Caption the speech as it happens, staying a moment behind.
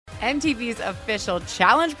MTV's official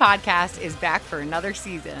Challenge podcast is back for another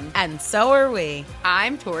season. And so are we.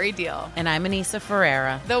 I'm Tori Deal. And I'm Anissa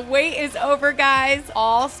Ferreira. The wait is over, guys.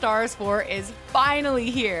 All Stars 4 is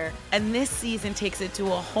finally here. And this season takes it to a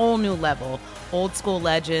whole new level. Old school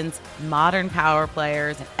legends, modern power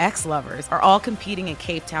players, and ex-lovers are all competing in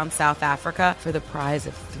Cape Town, South Africa for the prize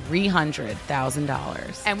of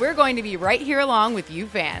 $300,000. And we're going to be right here along with you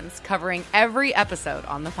fans, covering every episode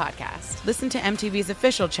on the podcast. Listen to MTV's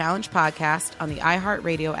official Challenge podcast on the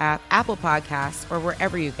iHeartRadio app, Apple Podcasts, or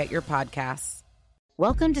wherever you get your podcasts.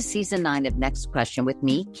 Welcome to Season 9 of Next Question with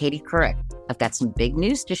me, Katie Couric. I've got some big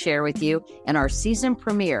news to share with you in our season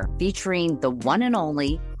premiere featuring the one and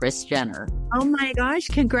only Kris Jenner. Oh my gosh,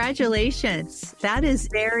 congratulations. That is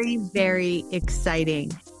very, very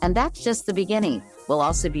exciting. And that's just the beginning. We'll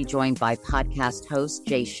also be joined by podcast host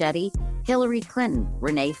Jay Shetty, Hillary Clinton,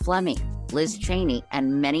 Renee Fleming, Liz Cheney,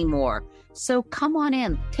 and many more. So come on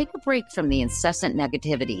in, take a break from the incessant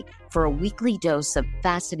negativity for a weekly dose of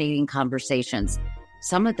fascinating conversations.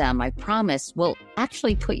 Some of them, I promise, will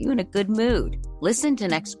actually put you in a good mood. Listen to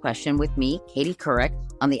Next Question with me, Katie Couric,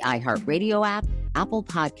 on the iHeartRadio app, Apple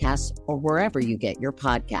Podcasts, or wherever you get your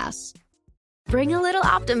podcasts. Bring a little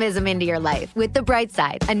optimism into your life with The Bright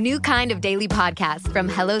Side, a new kind of daily podcast from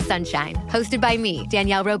Hello Sunshine, hosted by me,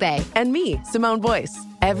 Danielle Robay. And me, Simone Boyce.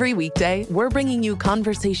 Every weekday, we're bringing you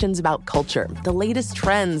conversations about culture, the latest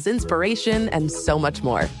trends, inspiration, and so much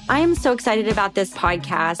more. I am so excited about this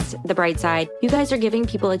podcast, The Bright Side. You guys are giving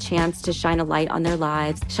people a chance to shine a light on their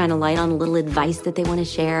lives, shine a light on a little advice that they want to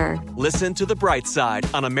share. Listen to The Bright Side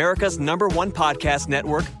on America's #1 podcast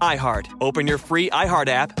network, iHeart. Open your free iHeart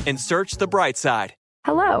app and search The Bright Side.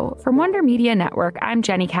 Hello. From Wonder Media Network, I'm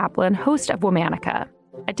Jenny Kaplan, host of Womanica,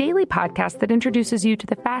 a daily podcast that introduces you to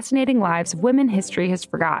the fascinating lives of women history has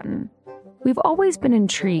forgotten. We've always been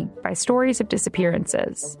intrigued by stories of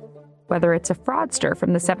disappearances, whether it's a fraudster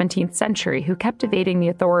from the 17th century who kept evading the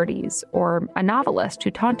authorities, or a novelist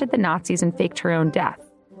who taunted the Nazis and faked her own death.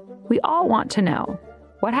 We all want to know,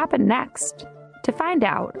 what happened next? To find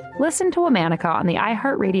out, listen to Womanica on the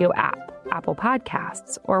iHeartRadio app, Apple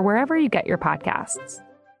Podcasts, or wherever you get your podcasts.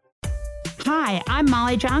 Hi, I'm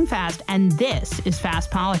Molly Jong-Fast, and this is Fast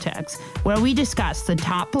Politics, where we discuss the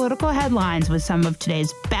top political headlines with some of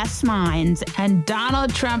today's best minds. And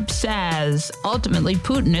Donald Trump says, ultimately,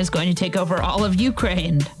 Putin is going to take over all of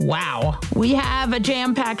Ukraine. Wow. We have a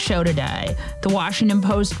jam-packed show today. The Washington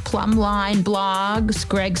Post Plumb Line blog's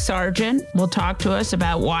Greg Sargent will talk to us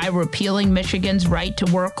about why repealing Michigan's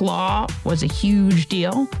right-to-work law was a huge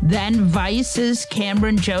deal. Then Vice's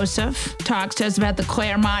Cameron Joseph talks to us about the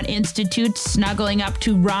Claremont Institute snuggling up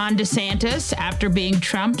to Ron DeSantis after being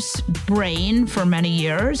Trump's brain for many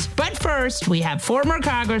years. But first, we have former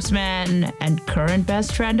congressman and current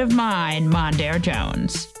best friend of mine, Mondaire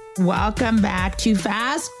Jones. Welcome back to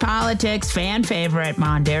Fast Politics, fan favorite,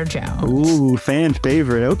 Mondaire Jones. Ooh, fan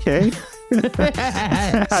favorite. Okay.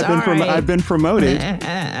 I've been promoted.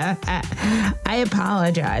 I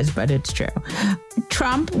apologize, but it's true.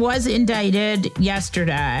 Trump was indicted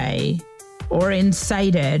yesterday, or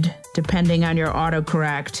incited, depending on your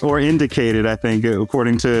autocorrect. Or indicated, I think,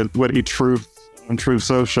 according to what he Truth on Truth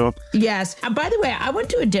Social. Yes. By the way, I went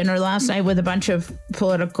to a dinner last night with a bunch of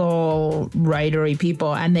political writery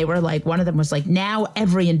people, and they were like, one of them was like, now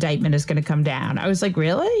every indictment is going to come down. I was like,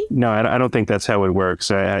 really? No, I don't think that's how it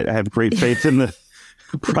works. I have great faith in the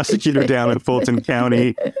prosecutor down in Fulton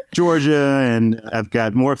County, Georgia, and I've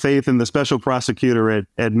got more faith in the special prosecutor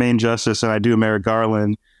at Maine Justice than I do Merrick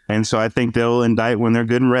Garland. And so I think they'll indict when they're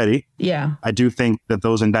good and ready. Yeah. I do think that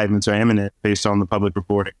those indictments are imminent based on the public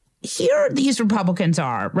reporting. Here these Republicans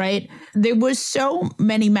are, right? There was so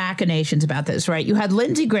many machinations about this, right? You had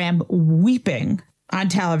Lindsey Graham weeping on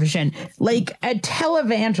television, like a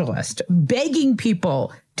televangelist, begging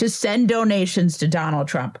people to send donations to Donald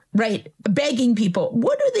Trump, right? Begging people.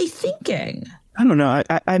 What are they thinking? I don't know.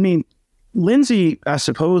 I mean, Lindsey, I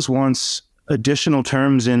suppose, wants additional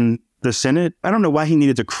terms in the Senate. I don't know why he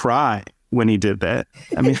needed to cry when he did that.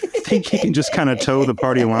 I mean, I think he can just kind of toe the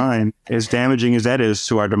party line, as damaging as that is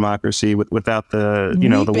to our democracy without the,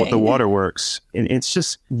 the waterworks. And it's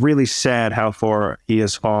just really sad how far he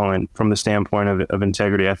has fallen from the standpoint of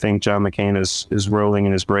integrity. I think John McCain is rolling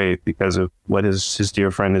in his grave because of what his dear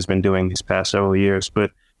friend has been doing these past several years. But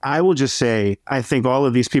I will just say, I think all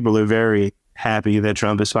of these people are very happy that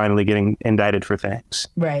Trump is finally getting indicted for things.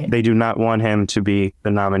 Right. They do not want him to be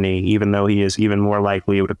the nominee, even though he is even more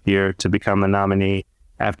likely, it would appear, to become the nominee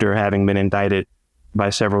after having been indicted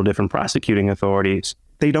by several different prosecuting authorities.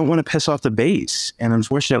 They don't want to piss off the base. And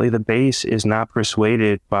unfortunately, the base is not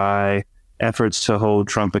persuaded by efforts to hold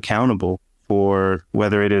Trump accountable for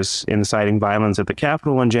whether it is inciting violence at the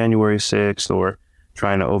Capitol on January 6th or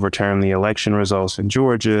trying to overturn the election results in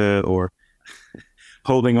Georgia or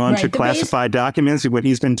holding on to classified documents when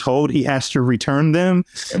he's been told he has to return them.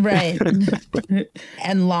 Right.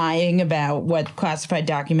 And lying about what classified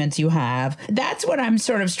documents you have. That's what I'm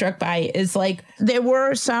sort of struck by is like there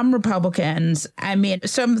were some Republicans, I mean,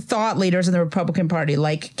 some thought leaders in the Republican Party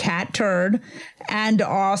like Kat Turd and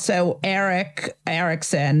also Eric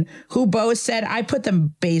Erickson, who both said, I put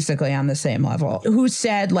them basically on the same level, who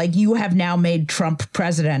said, like, you have now made Trump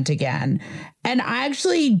president again. And I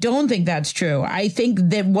actually don't think that's true. I think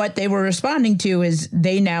that what they were responding to is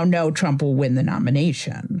they now know Trump will win the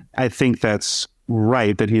nomination. I think that's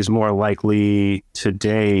right, that he's more likely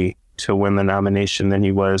today to win the nomination than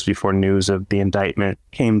he was before news of the indictment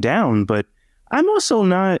came down. But I'm also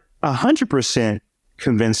not 100%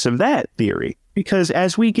 convinced of that theory, because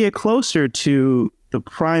as we get closer to the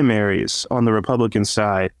primaries on the Republican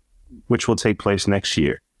side, which will take place next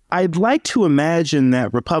year, I'd like to imagine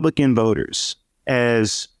that Republican voters,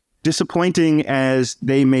 as disappointing as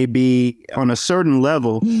they may be on a certain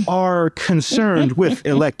level, are concerned with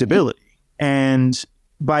electability. And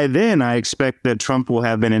by then, I expect that Trump will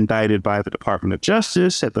have been indicted by the Department of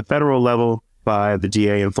Justice at the federal level, by the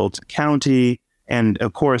DA in Fulton County, and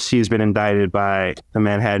of course, he's been indicted by the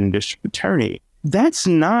Manhattan District Attorney. That's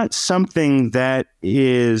not something that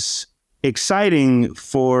is exciting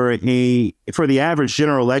for the average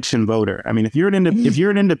general election voter. I mean, if you're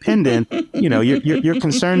an independent, you're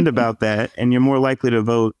concerned about that, and you're more likely to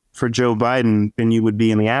vote for Joe Biden than you would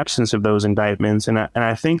be in the absence of those indictments. And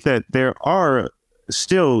I think that there are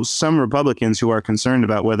still some Republicans who are concerned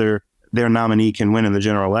about whether their nominee can win in the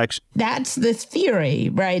general election. That's the theory,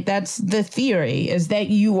 right? That's the theory, is that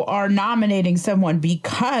you are nominating someone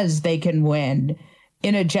because they can win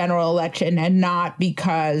in a general election and not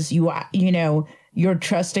because you're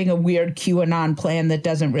trusting a weird QAnon plan that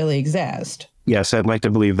doesn't really exist. Yes, I'd like to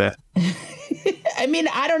believe that. I mean,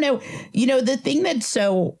 I don't know. The thing that's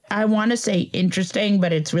so, I want to say interesting,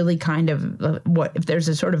 but it's really kind of what if there's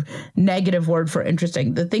a sort of negative word for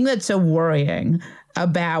interesting. The thing that's so worrying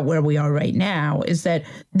about where we are right now is that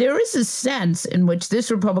there is a sense in which this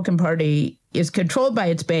Republican Party is controlled by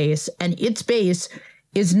its base, and its base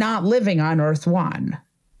is not living on Earth One.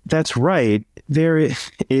 That's right. There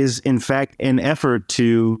is, in fact, an effort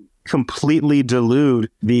to completely delude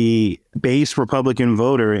the base Republican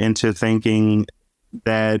voter into thinking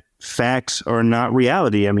that facts are not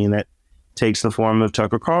reality. I mean, that takes the form of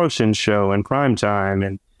Tucker Carlson's show and Primetime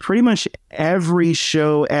and pretty much every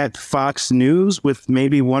show at Fox News, with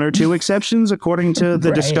maybe one or two exceptions, according to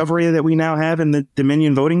the discovery that we now have in the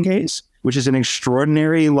Dominion voting case, which is an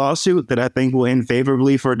extraordinary lawsuit that I think will end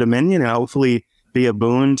favorably for Dominion and hopefully be a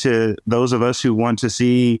boon to those of us who want to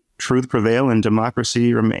see truth prevail and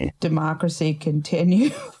democracy remain. Democracy continue.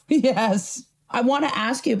 Yes. I want to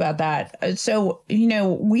ask you about that. So,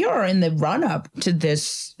 we are in the run-up to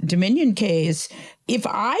this Dominion case. If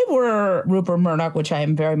I were Rupert Murdoch, which I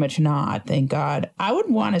am very much not, thank God, I would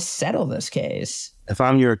want to settle this case. If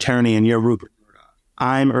I'm your attorney and you're Rupert Murdoch,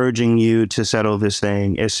 I'm urging you to settle this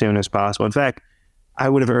thing as soon as possible. In fact, I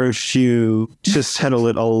would have urged you to settle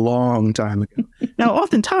it a long time ago. Now,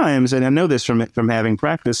 oftentimes, and I know this from having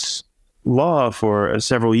practiced law for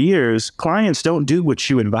several years, clients don't do what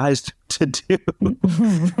you advised to do.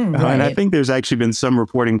 Right. And I think there's actually been some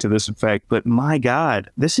reporting to this effect, but my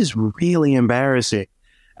God, this is really embarrassing.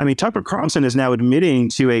 I mean, Tucker Carlson is now admitting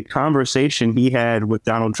to a conversation he had with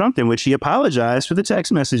Donald Trump in which he apologized for the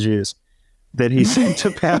text messages that he sent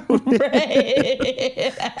about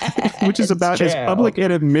which is about as public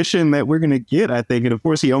an admission that we're going to get, I think. And of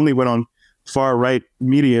course, he only went on far-right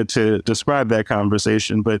media to describe that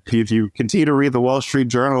conversation. But if you continue to read the Wall Street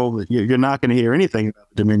Journal, you're not going to hear anything about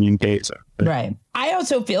the Dominion case. Right. I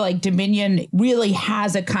also feel like Dominion really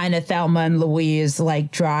has a kind of Thelma and Louise,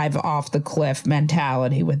 like, drive off the cliff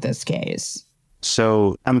mentality with this case.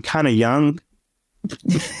 So I'm kind of young.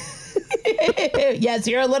 Yes,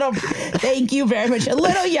 you're thank you very much. A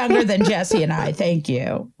little younger than Jesse and I. Thank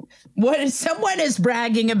you. Someone is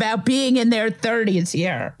bragging about being in their 30s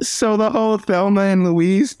here. So the whole Thelma and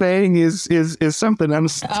Louise thing is something I'm...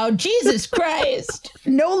 Oh, Jesus Christ.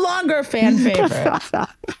 No longer fan favorite.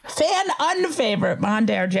 Fan unfavorite,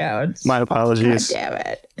 Mondaire Jones. My apologies. God damn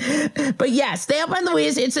it. But yes, Thelma and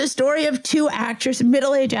Louise, it's a story of two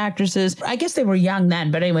middle-aged actresses. I guess they were young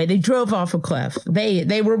then, but anyway, they drove off a cliff.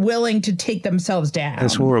 They were willing to take themselves down.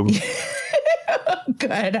 That's horrible.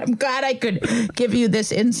 Good. I'm glad I could give you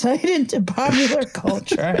this insight into popular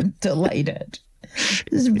culture. I'm delighted.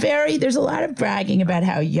 There's a lot of bragging about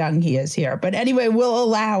how young he is here. But anyway, we'll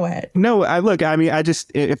allow it. No,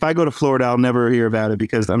 if I go to Florida, I'll never hear about it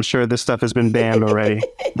because I'm sure this stuff has been banned already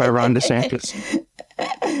by Ron DeSantis.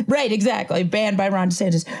 Right, exactly. Banned by Ron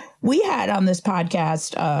DeSantis. We had on this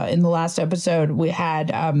podcast in the last episode, we had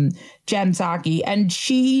Jen Psaki, and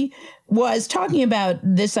she was talking about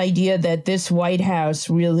this idea that this White House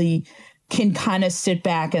really can kind of sit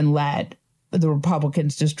back and let the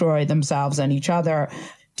Republicans destroy themselves and each other.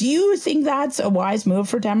 Do you think that's a wise move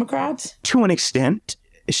for Democrats? To an extent.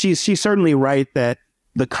 She's certainly right that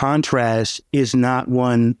the contrast is not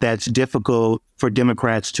one that's difficult for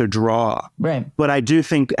Democrats to draw. Right. But I do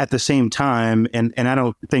think at the same time, and I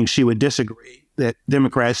don't think she would disagree, that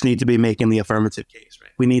Democrats need to be making the affirmative case.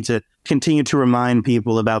 Right? We need to continue to remind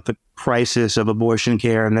people about the crisis of abortion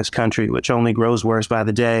care in this country, which only grows worse by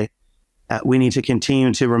the day. We need to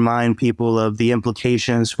continue to remind people of the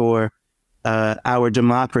implications for our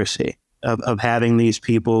democracy of having these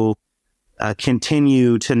people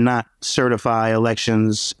continue to not certify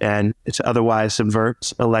elections and to otherwise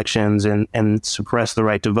subvert elections and suppress the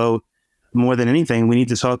right to vote. More than anything, we need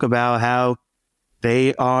to talk about how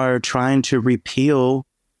they are trying to repeal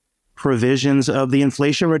provisions of the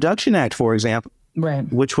Inflation Reduction Act, for example, right,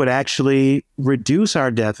 which would actually reduce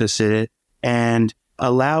our deficit and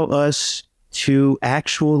allow us to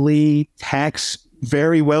actually tax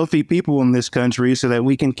very wealthy people in this country so that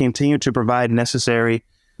we can continue to provide necessary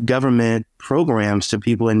government programs to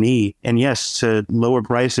people in need. And yes, to lower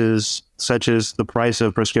prices, such as the price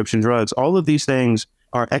of prescription drugs. All of these things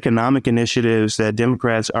are economic initiatives that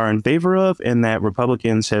Democrats are in favor of and that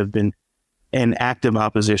Republicans have been in active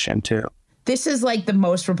opposition to. This is like the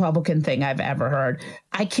most Republican thing I've ever heard.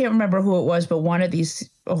 I can't remember who it was, but one of these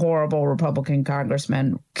horrible Republican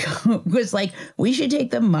congressmen was like, we should take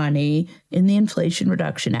the money in the Inflation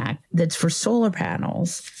Reduction Act that's for solar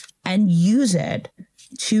panels and use it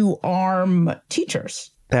to arm teachers.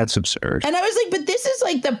 That's absurd. And I was like, but this is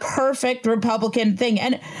like the perfect Republican thing.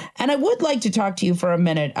 And I would like to talk to you for a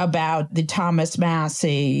minute about the Thomas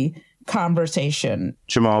Massie conversation.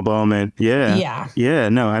 Jamal Bowman. Yeah.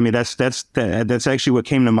 No, I mean, that's actually what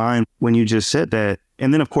came to mind when you just said that.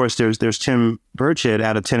 And then, of course, there's Tim Burchett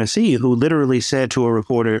out of Tennessee who literally said to a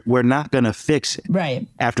reporter, we're not going to fix it. Right.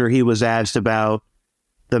 After he was asked about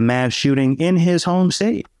the mass shooting in his home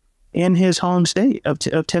state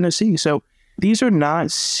of Tennessee. So these are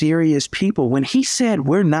not serious people. When he said,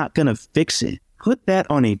 we're not going to fix it, put that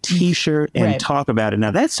on a T-shirt and talk about it.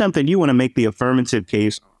 Now, that's something you want to make the affirmative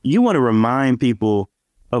case. You want to remind people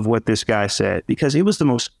of what this guy said, because it was the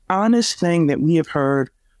most honest thing that we have heard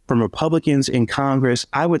from Republicans in Congress,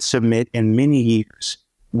 I would submit, in many years.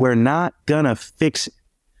 We're not going to fix it.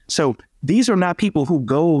 So these are not people who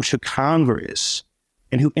go to Congress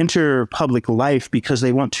and who enter public life because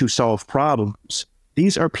they want to solve problems.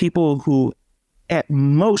 These are people who at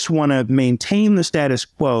most want to maintain the status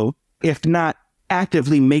quo, if not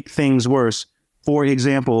actively make things worse. For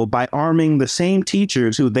example, by arming the same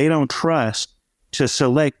teachers who they don't trust to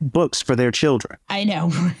select books for their children. I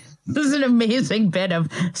know. This is an amazing bit of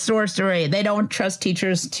sorcery. They don't trust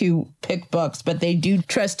teachers to pick books, but they do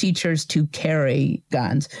trust teachers to carry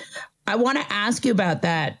guns. I want to ask you about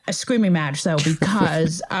that screaming match, though,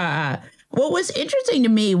 because what was interesting to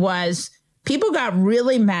me was people got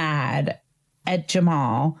really mad at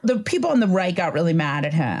Jamal. The people on the right got really mad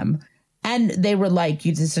at him. And they were like,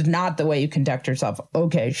 this is not the way you conduct yourself.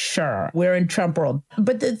 Okay, sure. We're in Trump world.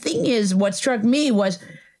 But the thing is, what struck me was,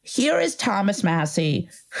 here is Thomas Massie,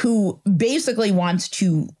 who basically wants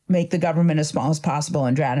to make the government as small as possible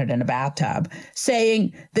and drown it in a bathtub,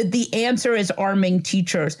 saying that the answer is arming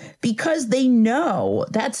teachers because they know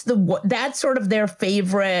that's sort of their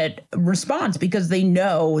favorite response, because they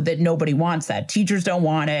know that nobody wants that. Teachers don't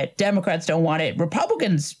want it. Democrats don't want it.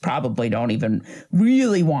 Republicans probably don't even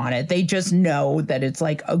really want it. They just know that it's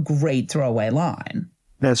like a great throwaway line.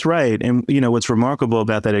 That's right. And, what's remarkable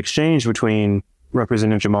about that exchange between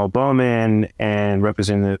Representative Jamal Bowman and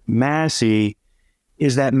Representative Massie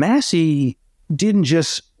is that Massie didn't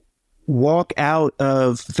just walk out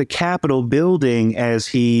of the Capitol building as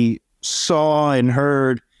he saw and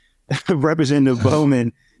heard Representative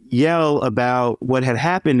Bowman yell about what had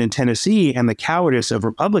happened in Tennessee and the cowardice of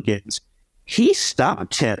Republicans. He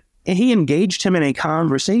stopped him and he engaged him in a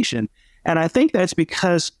conversation. And I think that's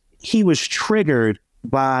because he was triggered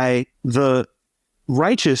by the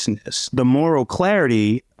righteousness, the moral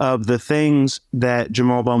clarity of the things that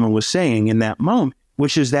Jamal Bowman was saying in that moment,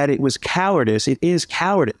 which is that it was cowardice. It is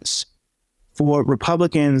cowardice for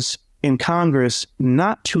Republicans in Congress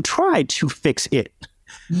not to try to fix it.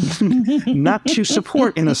 not to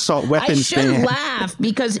support an assault weapons ban. I should laugh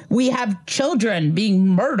because we have children being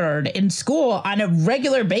murdered in school on a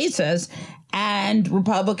regular basis, and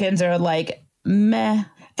Republicans are like, meh.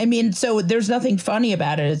 I mean, so there's nothing funny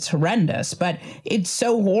about it. It's horrendous, but it's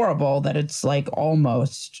so horrible that it's like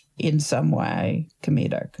almost in some way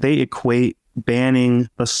comedic. They equate banning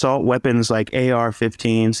assault weapons like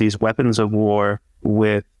AR-15s, these weapons of war,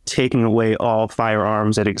 with taking away all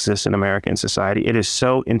firearms that exist in American society. It is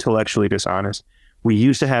so intellectually dishonest. We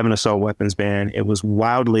used to have an assault weapons ban. It was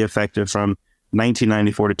wildly effective from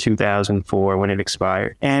 1994 to 2004 when it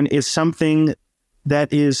expired. And it's something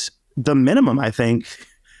that is the minimum, I think,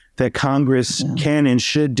 that Congress can and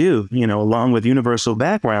should do, along with universal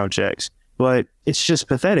background checks. But it's just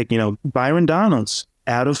pathetic. Byron Donalds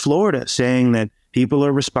out of Florida saying that people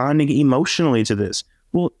are responding emotionally to this.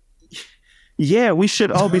 Well, yeah, we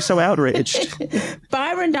should all be so outraged.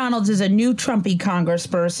 Byron Donalds is a new Trumpy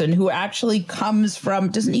congressperson who actually comes from,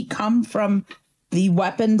 doesn't he come from the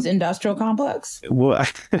weapons industrial complex? Well,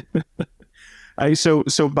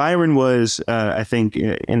 so Byron was, I think,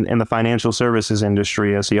 in the financial services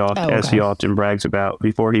industry, as he often brags about,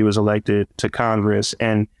 before he was elected to Congress,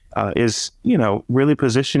 and is really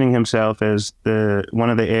positioning himself as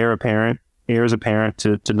one of the heirs apparent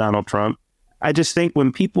to Donald Trump. I just think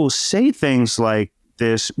when people say things like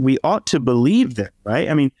this, we ought to believe them, right?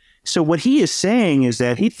 I mean, so what he is saying is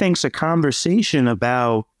that he thinks a conversation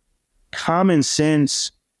about common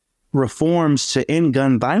sense reforms to end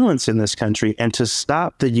gun violence in this country and to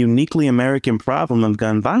stop the uniquely American problem of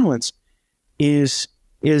gun violence is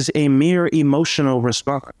a mere emotional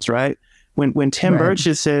response, right? When Tim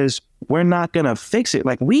Burchett says we're not going to fix it,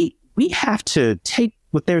 like we have to take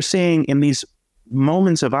what they're saying in these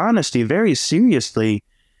moments of honesty very seriously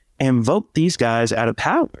and vote these guys out of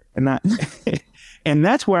power. And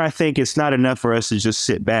that's where I think it's not enough for us to just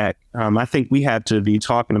sit back. I think we have to be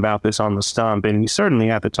talking about this on the stump, and we certainly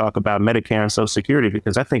have to talk about Medicare and Social Security,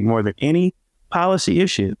 because I think more than any policy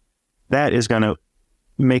issue, that is going to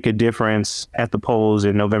make a difference at the polls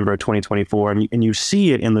in November of 2024. And you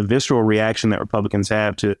see it in the visceral reaction that Republicans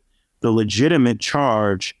have to the legitimate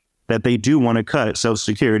charge that they do want to cut Social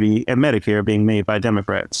Security and Medicare being made by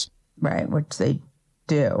Democrats. Right, which they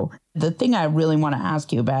do. The thing I really want to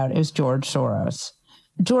ask you about is George Soros.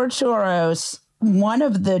 George Soros, one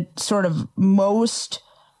of the sort of most,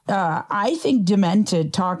 I think,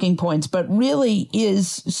 demented talking points, but really is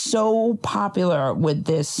so popular with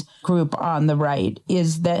this group on the right,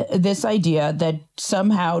 is that this idea that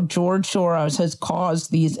somehow George Soros has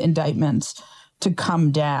caused these indictments to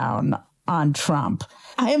come down on Trump.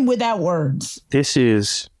 I am without words. This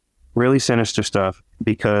is really sinister stuff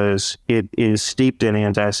because it is steeped in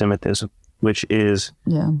anti-Semitism, which is,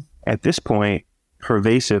 at this point,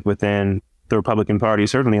 pervasive within the Republican Party,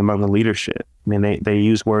 certainly among the leadership. I mean, they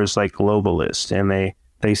use words like globalist, and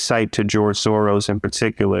they cite to George Soros in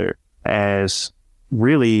particular as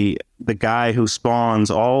really the guy who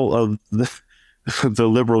spawns all of the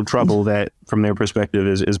liberal trouble that, from their perspective,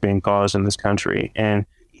 is being caused in this country. And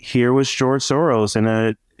here was George Soros in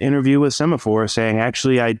an interview with Semaphore saying,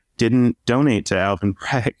 actually, I didn't donate to Alvin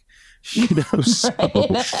Bragg.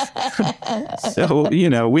 So we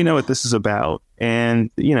know what this is about. And,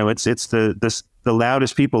 it's the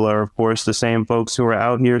loudest people are, of course, the same folks who are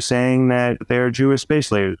out here saying that they're Jewish space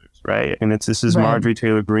lasers, right? And this is Marjorie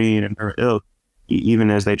Taylor Greene and her ilk, even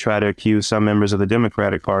as they try to accuse some members of the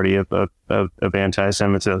Democratic Party of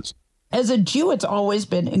anti-Semitism. As a Jew, it's always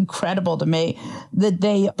been incredible to me that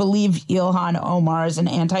they believe Ilhan Omar is an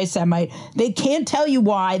anti-Semite. They can't tell you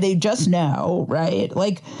why. They just know, right?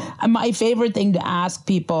 Like, my favorite thing to ask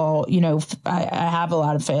people, I have a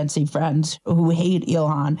lot of fancy friends who hate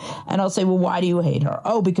Ilhan. And I'll say, well, why do you hate her?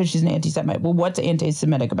 Oh, because she's an anti-Semite. Well, what's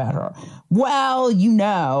anti-Semitic about her? Well,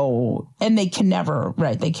 and they can never,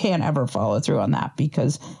 they can't ever follow through on that,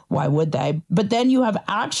 because why would they? But then you have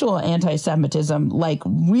actual anti-Semitism, like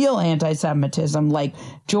real anti-Semitism, like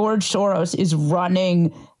George Soros is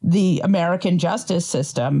running the American justice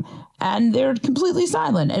system, and they're completely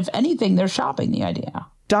silent. If anything, they're shopping the idea.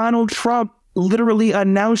 Donald Trump literally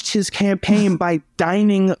announced his campaign by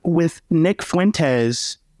dining with Nick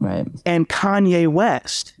Fuentes and Kanye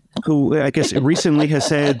West, who I guess recently has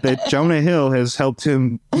said that Jonah Hill has helped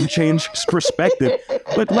him change his perspective.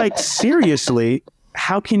 But seriously,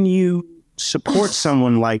 how can you support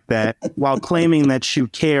someone like that while claiming that you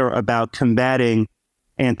care about combating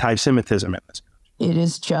anti-Semitism in this country? It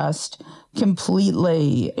is just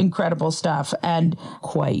completely incredible stuff and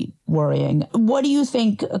quite worrying. What do you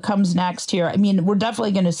think comes next here? I mean, we're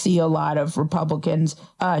definitely going to see a lot of Republicans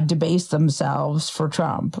debase themselves for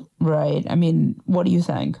Trump, right? I mean, what do you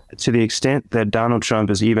think? To the extent that Donald Trump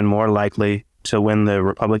is even more likely to win the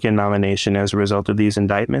Republican nomination as a result of these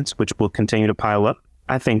indictments, which will continue to pile up,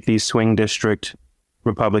 I think these swing district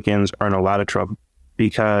Republicans are in a lot of trouble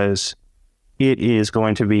because it is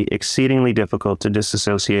going to be exceedingly difficult to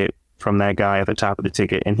disassociate from that guy at the top of the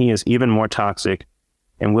ticket. And he is even more toxic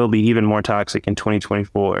and will be even more toxic in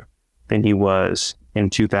 2024 than he was in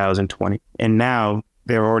 2020. And now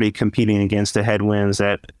they're already competing against the headwinds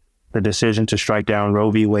that the decision to strike down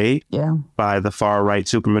Roe v. Wade by the far-right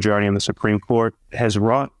supermajority in the Supreme Court has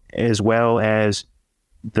wrought, as well as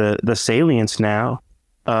the salience now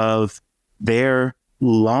of their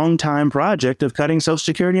longtime project of cutting Social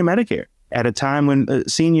Security and Medicare at a time when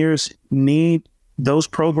seniors need those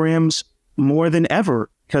programs more than ever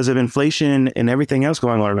because of inflation and everything else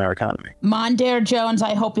going on in our economy. Mondaire Jones,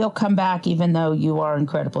 I hope you'll come back even though you are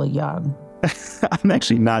incredibly young. I'm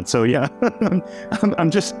actually not so young. I'm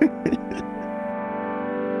just...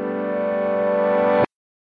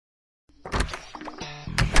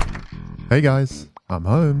 Hey guys, I'm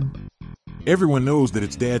home. Everyone knows that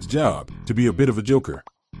it's Dad's job to be a bit of a joker.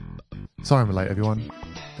 Sorry I'm late, everyone.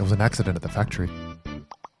 There was an accident at the factory.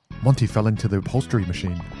 Monty fell into the upholstery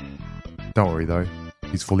machine. Don't worry though,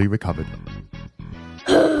 he's fully recovered.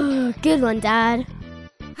 Good one, Dad.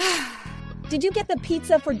 Did you get the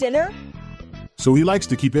pizza for dinner? So he likes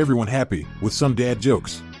to keep everyone happy with some dad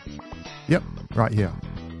jokes. Yep, right here.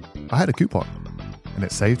 I had a coupon, and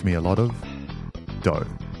it saved me a lot of dough.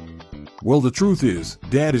 Well, the truth is,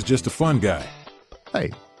 Dad is just a fun guy.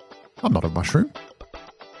 Hey, I'm not a mushroom.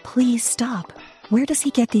 Please stop. Where does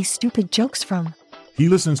he get these stupid jokes from? He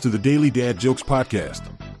listens to the Daily Dad Jokes podcast.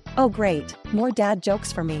 Oh, great. More dad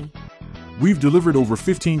jokes for me. We've delivered over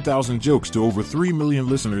 15,000 jokes to over 3 million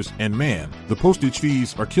listeners, and man, the postage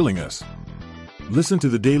fees are killing us. Listen to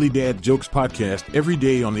the Daily Dad Jokes podcast every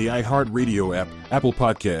day on the iHeartRadio app, Apple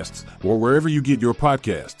Podcasts, or wherever you get your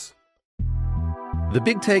podcasts. The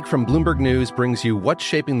Big Take from Bloomberg News brings you what's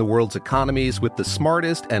shaping the world's economies with the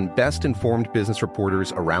smartest and best-informed business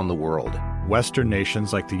reporters around the world. Western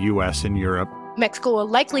nations like the U.S. and Europe. Mexico will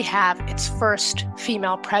likely have its first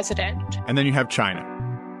female president. And then you have China.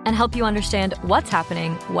 And help you understand what's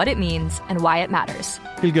happening, what it means, and why it matters.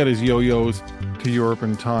 He'll get his yo-yos to Europe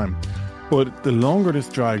in time. But the longer this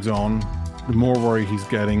drags on, the more worry he's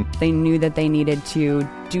getting. They knew that they needed to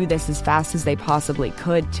do this as fast as they possibly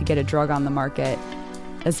could to get a drug on the market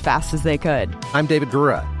as fast as they could. I'm David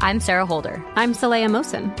Gura. I'm Sarah Holder. I'm Saleha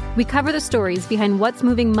Mohsen. We cover the stories behind what's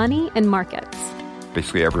moving money and markets.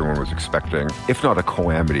 Basically, everyone was expecting, if not a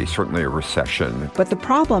calamity, certainly a recession. But the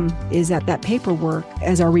problem is that paperwork,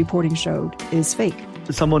 as our reporting showed, is fake.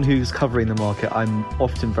 As someone who's covering the market, I'm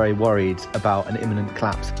often very worried about an imminent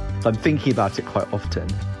collapse. I'm thinking about it quite often.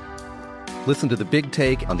 Listen to The Big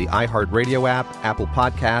Take on the iHeartRadio app, Apple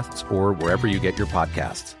Podcasts, or wherever you get your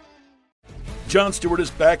podcasts. Jon Stewart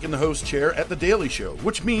is back in the host chair at The Daily Show,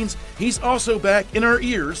 which means he's also back in our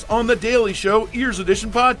ears on The Daily Show Ears Edition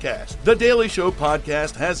podcast. The Daily Show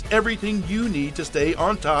podcast has everything you need to stay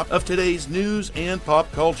on top of today's news and pop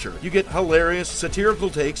culture. You get hilarious, satirical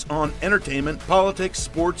takes on entertainment, politics,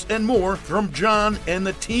 sports, and more from Jon and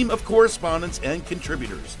the team of correspondents and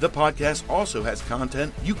contributors. The podcast also has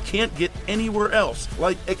content you can't get anywhere else,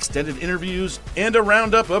 like extended interviews and a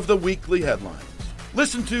roundup of the weekly headlines.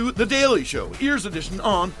 Listen to The Daily Show, Ears Edition,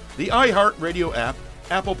 on the iHeartRadio app,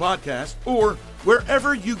 Apple Podcasts, or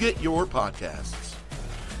wherever you get your podcasts.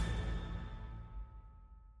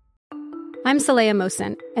 I'm Saleha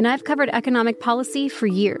Mohsen, and I've covered economic policy for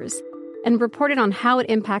years and reported on how it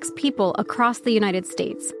impacts people across the United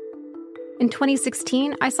States. In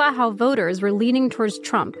 2016, I saw how voters were leaning towards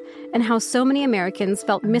Trump and how so many Americans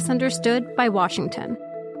felt misunderstood by Washington.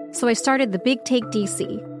 So I started The Big Take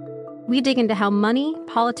DC. We dig into how money,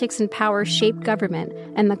 politics, and power shape government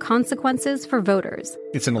and the consequences for voters.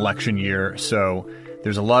 It's an election year, so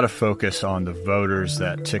there's a lot of focus on the voters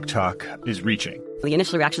that TikTok is reaching. The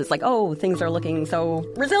initial reaction is like, oh, things are looking so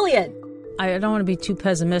resilient. I don't want to be too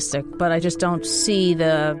pessimistic, but I just don't see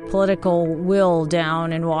the political will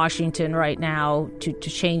down in Washington right now to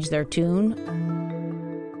change their tune.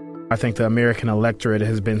 I think the American electorate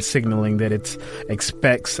has been signaling that it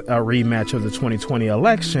expects a rematch of the 2020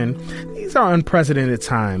 election. These are unprecedented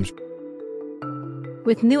times.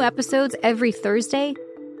 With new episodes every Thursday,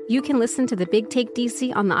 you can listen to The Big Take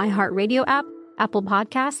DC on the iHeartRadio app, Apple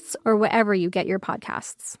Podcasts, or wherever you get your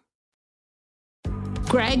podcasts.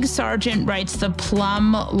 Greg Sargent writes the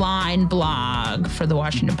Plum Line blog for the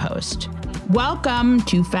Washington Post. Welcome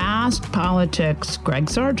to Fast Politics, Greg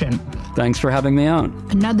Sargent. Thanks for having me on.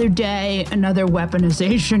 Another day, another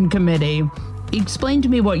weaponization committee. Explain to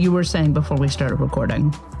me what you were saying before we started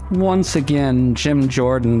recording. Once again, Jim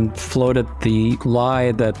Jordan floated the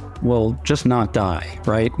lie that will just not die,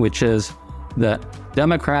 right? Which is that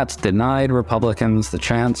Democrats denied Republicans the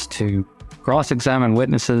chance to cross-examine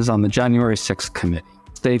witnesses on the January 6th committee.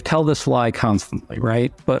 They tell this lie constantly,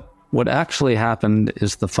 right? But what actually happened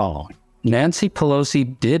is the following. Nancy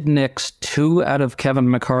Pelosi did nix 2 out of Kevin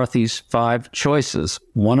McCarthy's 5 choices,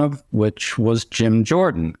 one of which was Jim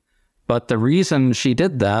Jordan. But the reason she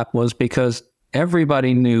did that was because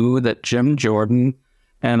everybody knew that Jim Jordan,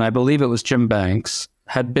 and I believe it was Jim Banks,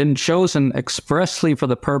 had been chosen expressly for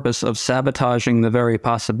the purpose of sabotaging the very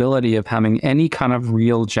possibility of having any kind of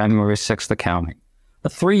real January 6th accounting. A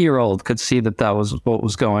 3-year-old could see that that was what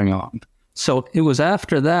was going on. So it was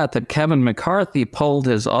after that Kevin McCarthy pulled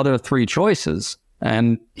his other 3 choices.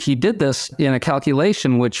 And he did this in a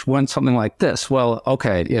calculation which went something like this. Well,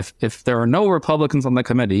 okay, if there are no Republicans on the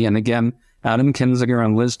committee, and again, Adam Kinzinger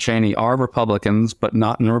and Liz Cheney are Republicans, but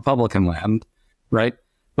not in Republican land, right?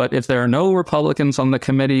 But if there are no Republicans on the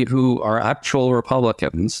committee who are actual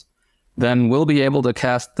Republicans, then we'll be able to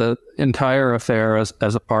cast the entire affair as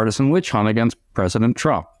a partisan witch hunt against President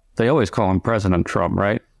Trump. They always call him President Trump,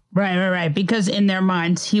 right? Right. Because in their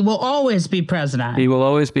minds, he will always be president. He will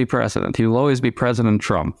always be president. He will always be President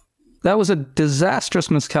Trump. That was a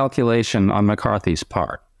disastrous miscalculation on McCarthy's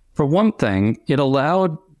part. For one thing, it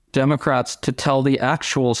allowed Democrats to tell the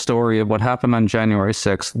actual story of what happened on January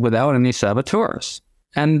 6th without any saboteurs.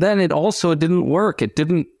 And then it also didn't work. It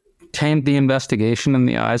didn't taint the investigation in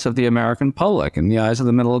the eyes of the American public, in the eyes of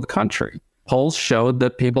the middle of the country. Polls showed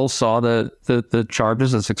that people saw the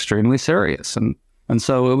charges as extremely serious. And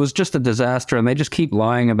so it was just a disaster, and they just keep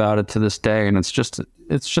lying about it to this day, and it's just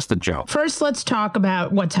a joke. First, let's talk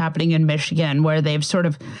about what's happening in Michigan, where they've sort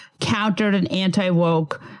of countered an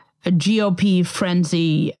anti-woke GOP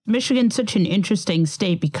frenzy. Michigan's such an interesting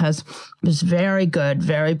state because there's very good,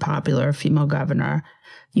 very popular female governor.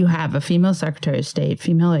 You have a female secretary of state,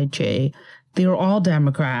 female AG. They're all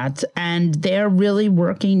Democrats, and they're really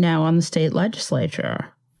working now on the state legislature.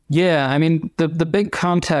 Yeah, I mean, the big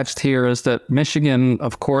context here is that Michigan,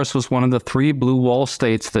 of course, was one of the 3 blue wall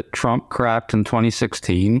states that Trump cracked in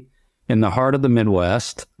 2016, in the heart of the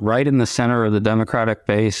Midwest, right in the center of the Democratic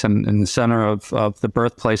base and in the center of the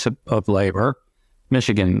birthplace of labor.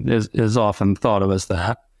 Michigan is often thought of as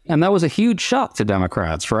that. And that was a huge shock to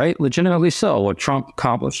Democrats, right? Legitimately so. What Trump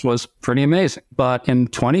accomplished was pretty amazing. But in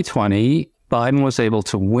 2020, Biden was able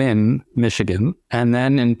to win Michigan. And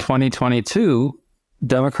then in 2022,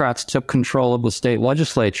 Democrats took control of the state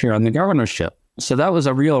legislature and the governorship. So that was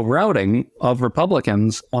a real routing of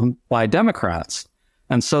Republicans by Democrats.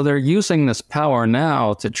 And so they're using this power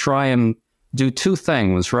now to try and do 2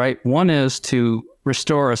 things, right? One is to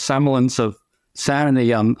restore a semblance of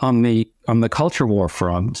sanity on the culture war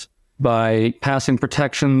front by passing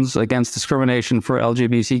protections against discrimination for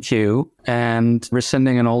LGBTQ and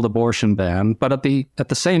rescinding an old abortion ban. But at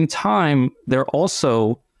the same time, they're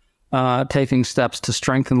also taking steps to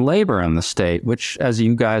strengthen labor in the state, which, as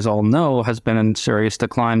you guys all know, has been in serious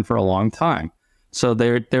decline for a long time. So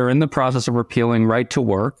they're in the process of repealing right to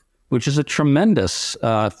work, which is a tremendous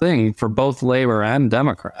thing for both labor and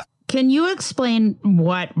Democrats. Can you explain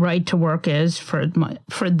what right to work is for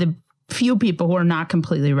the few people who are not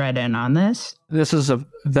completely read in on this? This is a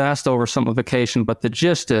vast oversimplification, but the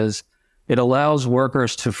gist is it allows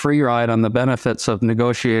workers to free ride on the benefits of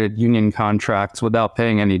negotiated union contracts without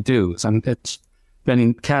paying any dues. And it's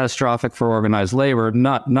been catastrophic for organized labor,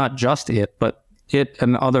 not just it, but it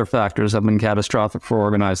and other factors have been catastrophic for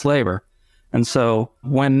organized labor. And so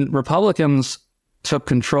when Republicans took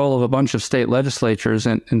control of a bunch of state legislatures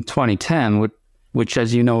in 2010, which,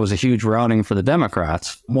 as you know, was a huge routing for the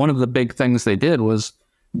Democrats, one of the big things they did was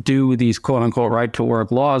do these quote-unquote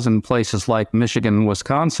right-to-work laws in places like Michigan and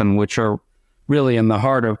Wisconsin, which are really in the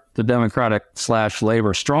heart of the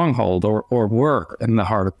Democratic/labor stronghold, or were in the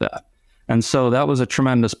heart of that. And so that was a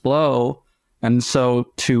tremendous blow. And so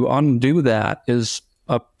to undo that is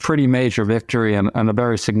a pretty major victory and a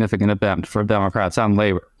very significant event for Democrats and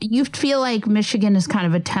labor. You feel like Michigan is kind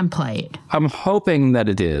of a template. I'm hoping that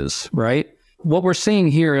it is, right? What we're seeing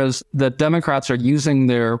here is that Democrats are using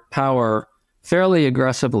their power fairly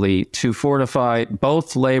aggressively to fortify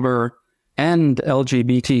both labor and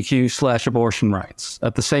LGBTQ/abortion rights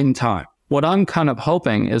at the same time. What I'm kind of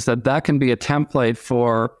hoping is that can be a template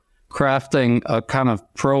for crafting a kind of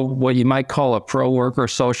what you might call a pro-worker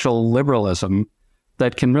social liberalism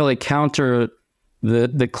that can really counter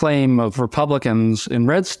the claim of Republicans in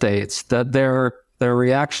red states that their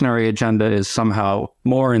reactionary agenda is somehow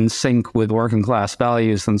more in sync with working class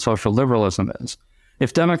values than social liberalism is.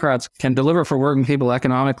 If Democrats can deliver for working people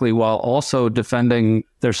economically while also defending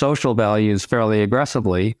their social values fairly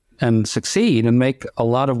aggressively and succeed and make a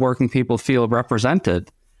lot of working people feel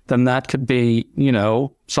represented, then that could be,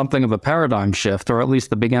 something of a paradigm shift, or at least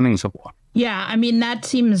the beginnings of one. Yeah, I mean, that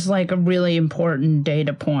seems like a really important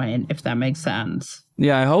data point, if that makes sense.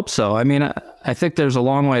 Yeah, I hope so. I mean, I think there's a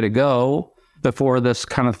long way to go before this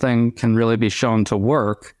kind of thing can really be shown to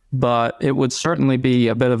work, but it would certainly be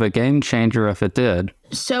a bit of a game changer if it did.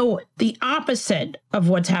 So the opposite of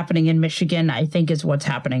what's happening in Michigan, I think, is what's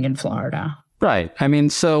happening in Florida. Right. I mean,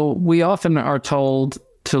 so we often are told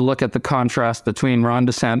to look at the contrast between Ron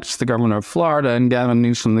DeSantis, the governor of Florida, and Gavin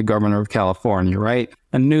Newsom, the governor of California, right?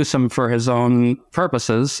 And Newsom, for his own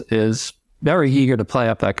purposes, is very eager to play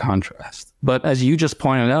up that contrast. But as you just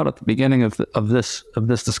pointed out at the beginning of this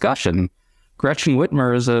discussion, Gretchen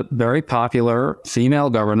Whitmer is a very popular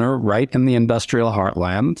female governor right in the industrial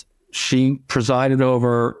heartland. She presided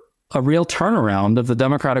over a real turnaround of the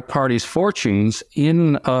Democratic Party's fortunes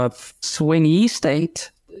in a swingy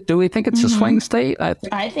state. Do we think it's a swing state?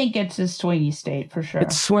 I think it's a swingy state for sure.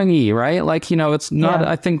 It's swingy, right? Like, it's not,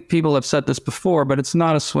 I think people have said this before, but it's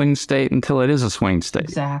not a swing state until it is a swing state.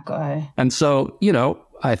 Exactly. And so,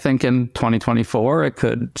 I think in 2024, it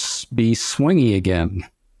could be swingy again.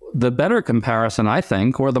 The better comparison, I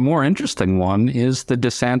think, or the more interesting one, is the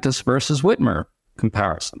DeSantis versus Whitmer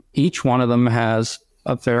comparison. Each one of them has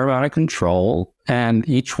a fair amount of control, and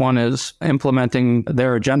each one is implementing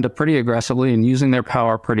their agenda pretty aggressively and using their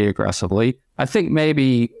power pretty aggressively. I think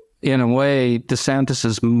maybe, in a way, DeSantis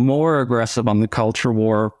is more aggressive on the culture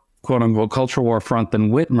war, quote-unquote, culture war front than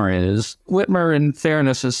Whitmer is. Whitmer, in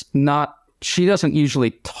fairness, is not, she doesn't usually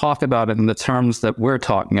talk about it in the terms that we're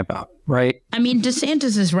talking about, right? I mean,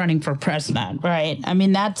 DeSantis is running for president, right? I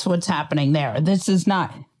mean, that's what's happening there. This is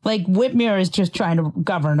not, like, Whitmer is just trying to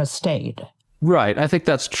govern a state. Right. I think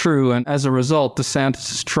that's true. And as a result,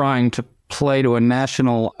 DeSantis is trying to play to a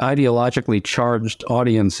national, ideologically charged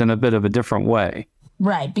audience in a bit of a different way.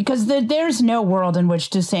 Right. Because there's no world in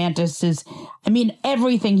which DeSantis is,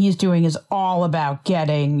 everything he's doing is all about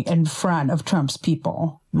getting in front of Trump's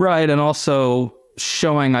people. Right. And also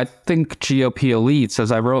showing, I think, GOP elites,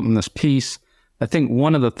 as I wrote in this piece, I think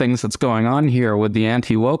one of the things that's going on here with the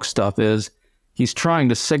anti-woke stuff is he's trying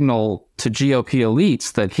to signal to GOP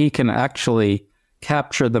elites that he can actually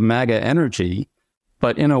capture the MAGA energy,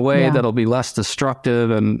 but in a way that'll be less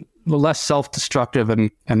destructive and less self-destructive and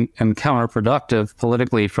counterproductive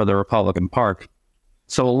politically for the Republican Party.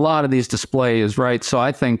 So a lot of these displays, right? So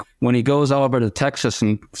I think when he goes over to Texas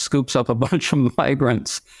and scoops up a bunch of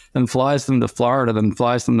migrants and flies them to Florida, then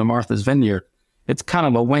flies them to Martha's Vineyard, it's kind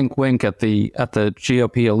of a wink at the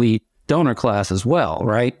GOP elite donor class as well,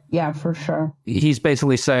 right? Yeah, for sure. He's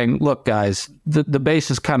basically saying, look, guys, the base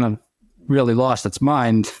has kind of really lost its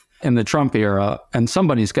mind in the Trump era, and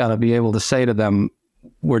somebody's got to be able to say to them,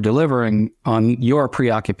 we're delivering on your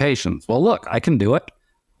preoccupations. Well, look, I can do it.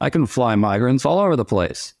 I can fly migrants all over the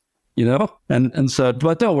place, And so,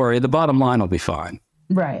 but don't worry, the bottom line will be fine.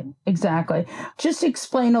 Right, exactly. Just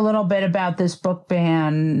explain a little bit about this book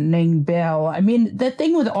banning bill. I mean, the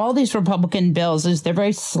thing with all these Republican bills is they're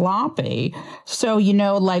very sloppy. So,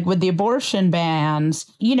 like with the abortion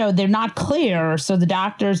bans, they're not clear. So the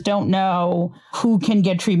doctors don't know who can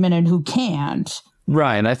get treatment and who can't.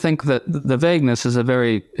 Right. I think that the vagueness is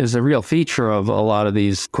a real feature of a lot of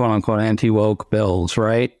these quote unquote anti-woke bills,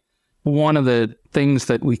 right? One of the things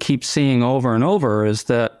that we keep seeing over and over is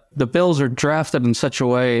that the bills are drafted in such a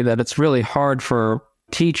way that it's really hard for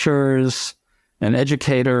teachers and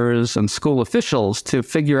educators and school officials to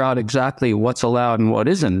figure out exactly what's allowed and what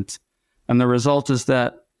isn't. And the result is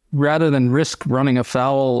that rather than risk running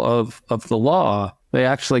afoul of the law, they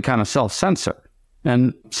actually kind of self-censor.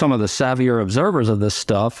 And some of the savvier observers of this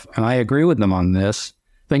stuff, and I agree with them on this,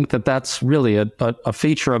 think that that's really a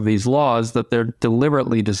feature of these laws, that they're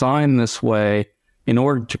deliberately designed this way in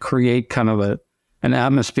order to create kind of an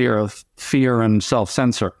atmosphere of fear and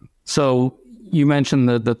self-censor. So you mentioned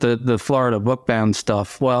the Florida book ban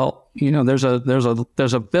stuff. Well, there's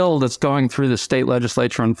a bill that's going through the state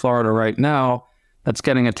legislature in Florida right now that's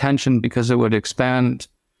getting attention because it would expand,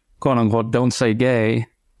 quote unquote, don't say gay,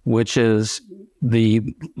 which is the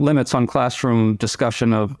limits on classroom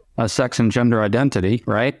discussion of sex and gender identity,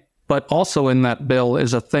 right? But also in that bill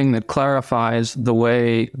is a thing that clarifies the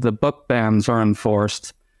way the book bans are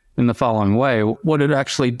enforced in the following way. What it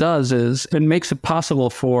actually does is it makes it possible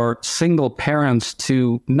for single parents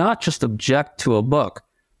to not just object to a book,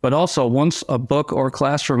 but also once a book or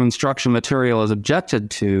classroom instruction material is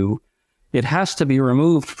objected to, it has to be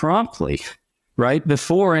removed promptly, right?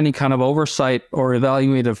 Before any kind of oversight or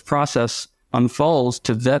evaluative process unfolds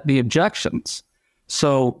to vet the objections.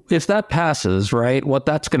 So if that passes, right, what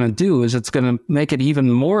that's going to do is it's going to make it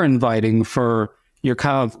even more inviting for your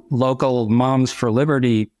kind of local Moms for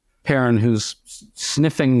Liberty parent who's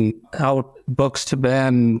sniffing out books to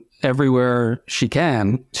ban everywhere she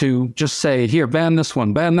can to just say, here, ban this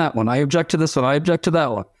one, ban that one. I object to this one. I object to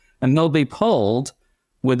that one. And they'll be pulled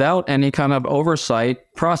without any kind of oversight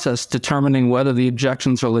process determining whether the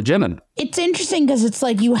objections are legitimate. It's interesting because it's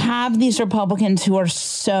like you have these Republicans who are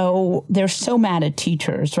they're so mad at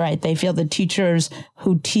teachers, right? They feel that teachers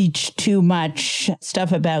who teach too much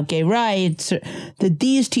stuff about gay rights, that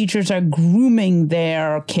these teachers are grooming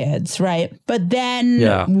their kids, right? But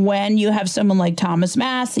then when you have someone like Thomas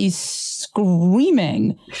Massie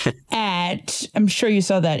screaming at, I'm sure you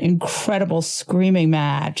saw that incredible screaming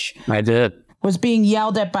match. I did. Was being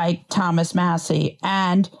yelled at by Thomas Massie.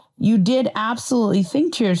 And you did absolutely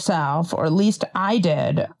think to yourself, or at least I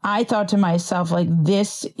did, I thought to myself, like,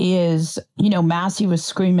 this is, Massie was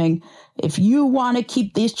screaming, if you want to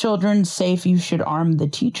keep these children safe, you should arm the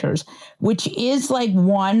teachers, which is like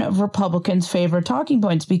one of Republicans' favorite talking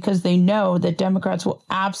points, because they know that Democrats will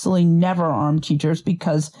absolutely never arm teachers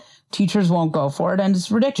because teachers won't go for it. And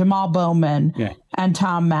it's ridiculous. Jamal Bowman and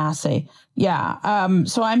Tom Massie. Yeah.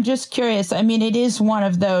 So I'm just curious. I mean, it is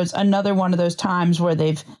another one of those times where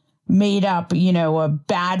they've made up, a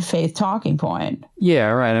bad faith talking point. Yeah,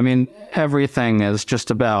 right. I mean, everything is just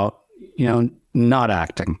about, not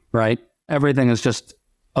acting, right? Everything is just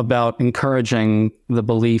about encouraging the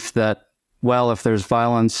belief that, well, if there's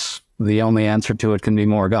violence, the only answer to it can be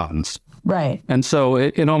more guns. Right. And so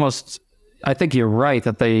it almost, I think you're right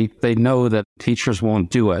that they know that teachers won't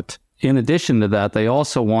do it. In addition to that, they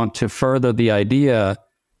also want to further the idea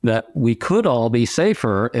that we could all be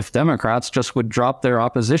safer if Democrats just would drop their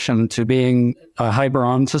opposition to being a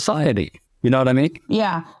hyper-armed society. You know what I mean?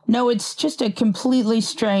 Yeah. No, it's just a completely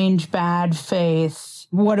strange, bad faith,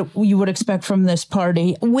 what you would expect from this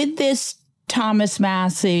party. With this Thomas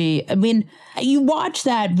Massie, I mean, you watch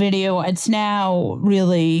that video, it's now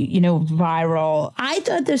really, viral. I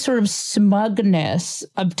thought the sort of smugness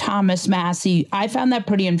of Thomas Massie, I found that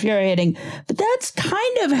pretty infuriating. But that's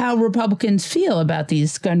kind of how Republicans feel about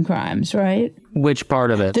these gun crimes, right? Which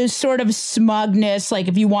part of it? This sort of smugness, like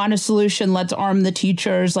if you want a solution, let's arm the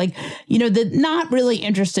teachers. Like, they're not really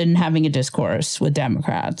interested in having a discourse with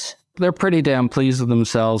Democrats. They're pretty damn pleased with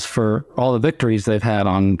themselves for all the victories they've had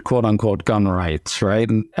on quote unquote gun rights, right?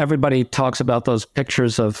 And everybody talks about those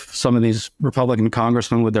pictures of some of these Republican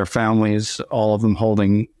congressmen with their families, all of them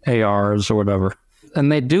holding ARs or whatever. And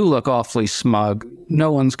they do look awfully smug.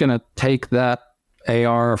 No one's going to take that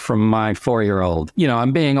AR from my 4-year-old.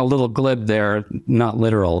 I'm being a little glib there, not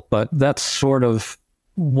literal, but that's sort of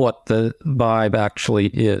what the vibe actually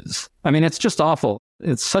is. I mean, it's just awful.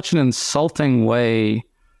 It's such an insulting way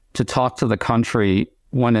to talk to the country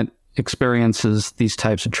when it experiences these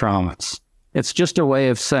types of traumas. It's just a way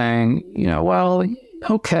of saying, well,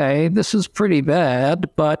 okay, this is pretty bad,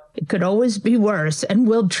 but it could always be worse, and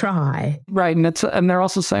we'll try. Right, and they're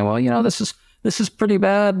also saying, well, this is pretty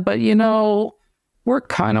bad, but we're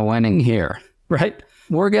kind of winning here, right?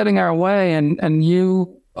 We're getting our way, and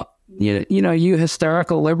you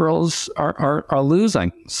hysterical liberals are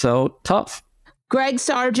losing. So tough. Greg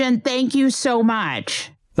Sargent, thank you so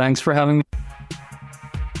much. Thanks for having me.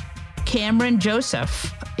 Cameron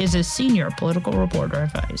Joseph is a senior political reporter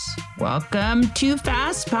at Vice. Welcome to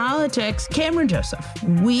Fast Politics. Cameron Joseph,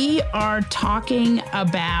 we are talking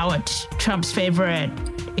about Trump's favorite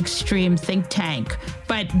extreme think tank,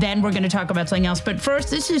 but then we're going to talk about something else. But first,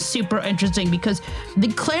 this is super interesting because the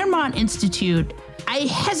Claremont Institute, I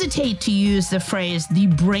hesitate to use the phrase the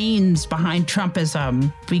brains behind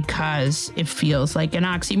Trumpism because it feels like an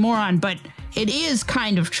oxymoron, but it is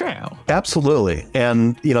kind of true. Absolutely.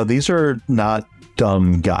 And, these are not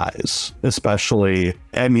dumb guys, especially,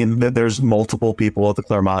 there's multiple people at the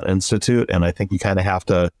Claremont Institute, and I think you kind of have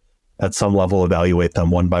to, at some level, evaluate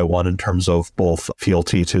them one by one in terms of both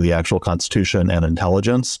fealty to the actual Constitution and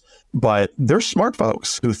intelligence. But they're smart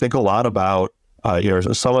folks who think a lot about,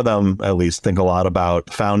 some of them at least think a lot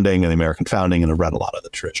about founding and the American founding and have read a lot of the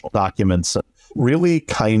traditional documents, and really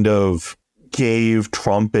kind of gave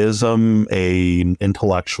Trumpism an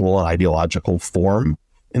intellectual and ideological form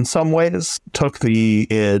in some ways, took the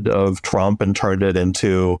id of Trump and turned it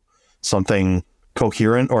into something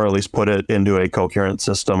coherent, or at least put it into a coherent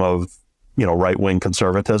system of, right-wing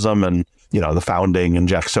conservatism and, the founding and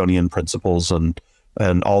Jacksonian principles and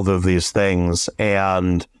all of these things,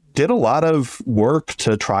 and did a lot of work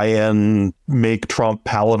to try and make Trump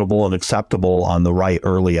palatable and acceptable on the right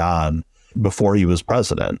early on before he was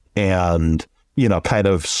president, and, kind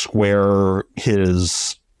of square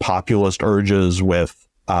his populist urges with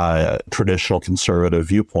traditional conservative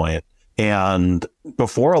viewpoint. And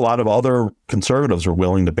before a lot of other conservatives were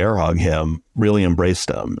willing to bear hug him, really embraced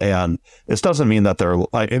him. And this doesn't mean that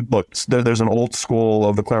there's an old school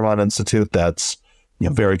of the Claremont Institute that's,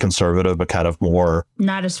 very conservative, but kind of more...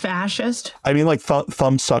 Not as fascist? I mean, like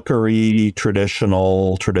thumbsuckery,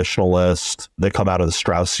 traditionalist. They come out of the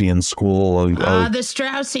Straussian school. The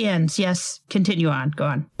Straussians. Yes. Continue on. Go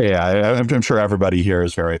on. Yeah, I'm sure everybody here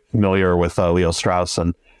is very familiar with Leo Strauss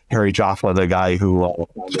and Harry Jaffa, the guy who...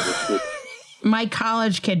 My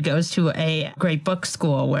college kid goes to a great book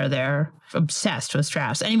school where they're obsessed with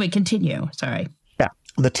Strauss. Anyway, continue. Sorry. Yeah.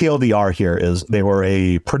 The TLDR here is they were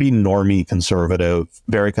a pretty normie conservative,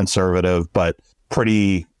 very conservative, but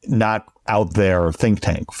pretty not out there think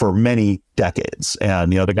tank for many decades.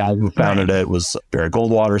 And, the guy who founded it was Barry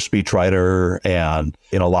Goldwater, speechwriter. And,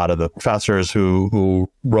 a lot of the professors who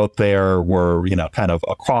wrote there were, kind of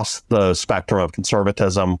across the spectrum of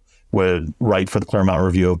conservatism, would write for the Claremont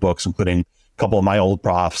Review of Books, including a couple of my old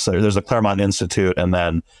profs. There's a Claremont Institute, and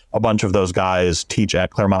then a bunch of those guys teach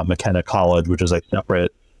at Claremont McKenna College, which is a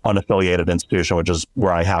separate, unaffiliated institution, which is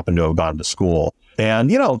where I happen to have gone to school.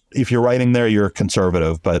 And, if you're writing there, you're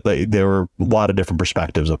conservative, but there were a lot of different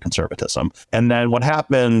perspectives of conservatism. And then what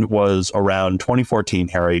happened was around 2014,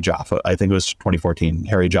 Harry Jaffa, I think it was 2014,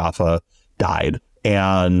 Harry Jaffa died.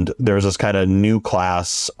 And there's this kind of new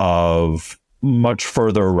class of much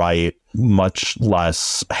further right, much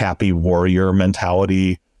less happy warrior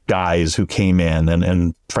mentality guys who came in,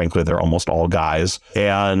 and frankly, they're almost all guys,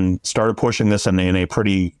 and started pushing this in a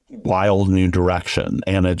pretty wild new direction.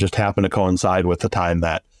 And it just happened to coincide with the time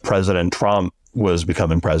that President Trump was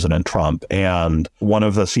becoming President Trump. And one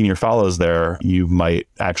of the senior fellows there, you might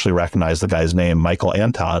actually recognize the guy's name, Michael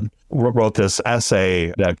Anton, wrote this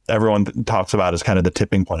essay that everyone talks about as kind of the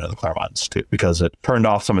tipping point of the Claremont Institute, because it turned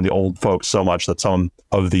off some of the old folks so much that some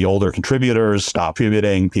of the older contributors stopped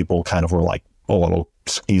contributing. People kind of were like a little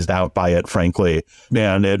squeezed out by it, frankly.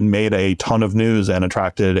 And it made a ton of news and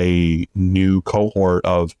attracted a new cohort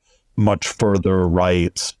of much further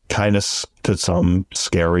right, kind of to some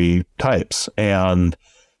scary types. And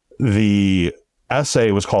the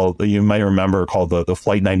essay was called, you might remember, called the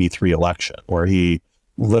Flight 93 election, where he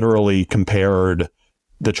literally compared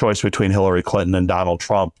the choice between Hillary Clinton and Donald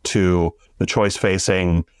Trump to the choice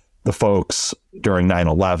facing the folks during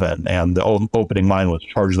 9/11. And the opening line was,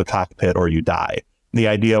 charge the cockpit or you die. The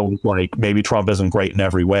idea was like, maybe Trump isn't great in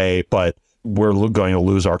every way, but we're going to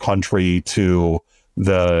lose our country to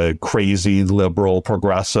the crazy liberal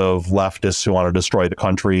progressive leftists who want to destroy the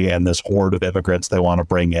country and this horde of immigrants they want to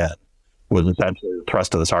bring in, was essentially the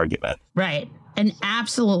thrust of this argument. Right. An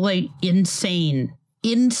absolutely insane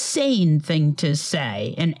thing to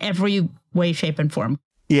say in every way, shape, and form.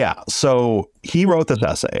 Yeah. So he wrote this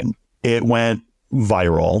essay. It went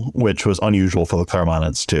viral, which was unusual for the Claremont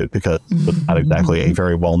Institute because it's not exactly a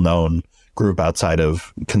very well-known group outside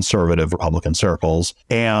of conservative Republican circles.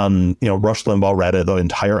 And, Rush Limbaugh read it, the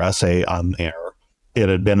entire essay on air. It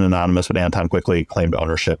had been anonymous, but Anton quickly claimed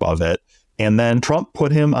ownership of it. And then Trump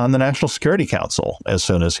put him on the National Security Council as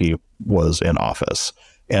soon as he was in office.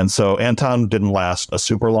 And so Anton didn't last a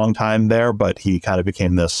super long time there, but he kind of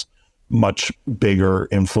became this much bigger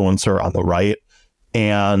influencer on the right.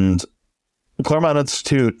 And the Claremont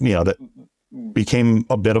Institute, that became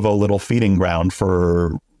a bit of a little feeding ground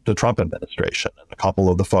for the Trump administration. And a couple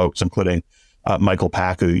of the folks, including Michael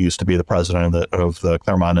Pack, who used to be the president of the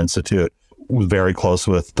Claremont Institute, was very close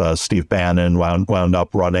with Steve Bannon, wound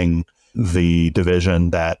up running the division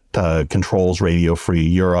that controls Radio Free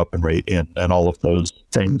Europe and all of those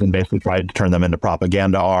things, and basically tried to turn them into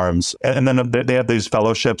propaganda arms. And then they have these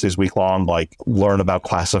fellowships, these week-long, like learn about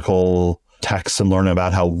classical texts and learn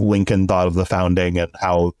about how Lincoln thought of the founding and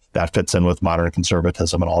how that fits in with modern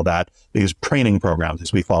conservatism and all that. These training programs,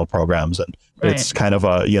 these week-long programs, and it's kind of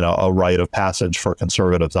a rite of passage for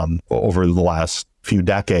conservatives over the last few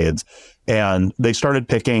decades. And they started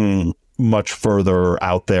picking much further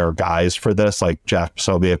out there guys for this, like Jack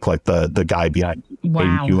Posobiec, like the guy behind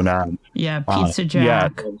QAnon. Yeah, Pizza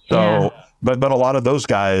Jack. Yeah. So, but a lot of those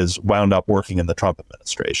guys wound up working in the Trump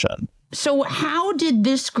administration. So how did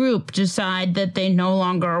this group decide that they no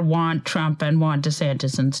longer want Trump and want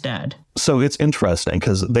DeSantis instead? So it's interesting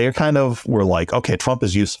because they kind of were like, okay, Trump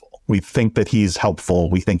is useful. We think that he's helpful.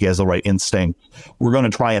 We think he has the right instinct. We're going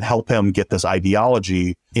to try and help him get this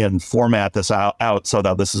ideology and format this out so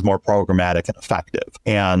that this is more programmatic and effective.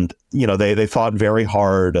 And, you know, they fought very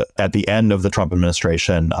hard at the end of the Trump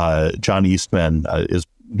administration. John Eastman is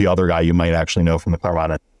the other guy you might actually know from the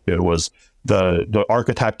Claremont. It was the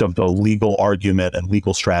architect of the legal argument and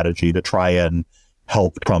legal strategy to try and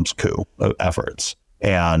help Trump's coup efforts.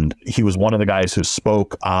 And he was one of the guys who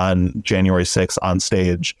spoke on January 6th on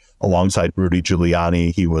stage alongside Rudy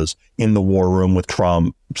Giuliani. He was in the war room with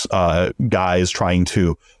Trump's guys trying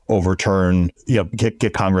to overturn,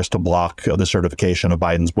 get Congress to block the certification of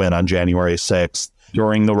Biden's win on January 6th.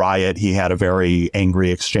 During the riot, he had a very angry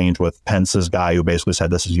exchange with Pence's guy who basically said,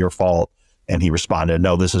 "This is your fault." And he responded,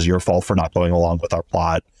 "No, this is your fault for not going along with our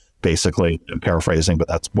plot." Basically, I'm paraphrasing, but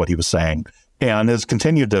that's what he was saying. And has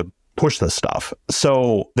continued to push this stuff.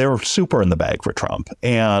 So they were super in the bag for Trump.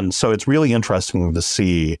 And so it's really interesting to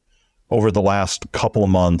see over the last couple of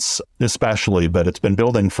months, especially, but it's been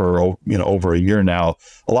building for, over a year now.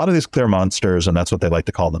 A lot of these Claremontsters, and that's what they like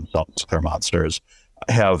to call themselves, Claremontsters,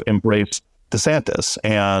 have embraced DeSantis.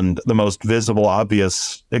 And the most visible,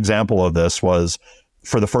 obvious example of this was,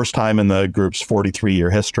 for the first time in the group's 43-year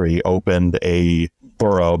history, opened a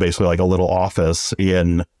borough, basically like a little office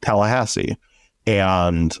in Tallahassee.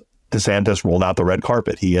 And DeSantis rolled out the red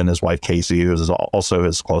carpet. He and his wife, Casey, who is also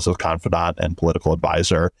his closest confidant and political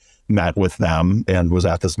advisor, met with them and was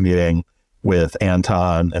at this meeting with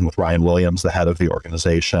Anton and with Ryan Williams, the head of the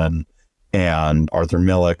organization, and Arthur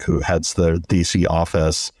Millick, who heads the DC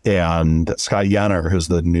office, and Scott Yenner, who's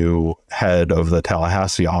the new head of the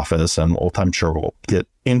Tallahassee office. And I'm sure we'll get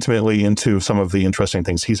intimately into some of the interesting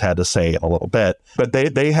things he's had to say in a little bit. But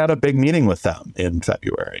they had a big meeting with them in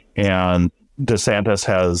February. And DeSantis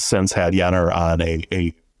has since had Yenner on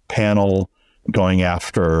a panel going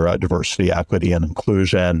after diversity, equity, and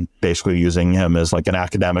inclusion, basically using him as like an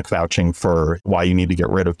academic vouching for why you need to get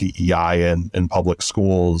rid of DEI in public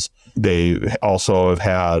schools. They also have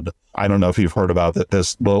had, I don't know if you've heard about it,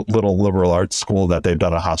 this little liberal arts school that they've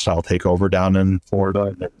done a hostile takeover down in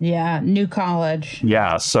Florida. Yeah, New College.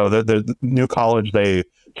 Yeah, so the New College, they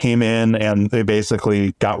came in and they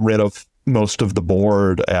basically got rid of most of the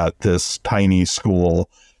board at this tiny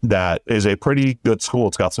school that is a pretty good school.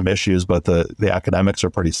 It's got some issues, but the academics are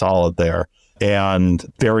pretty solid there, and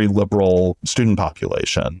very liberal student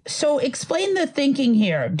population. So explain the thinking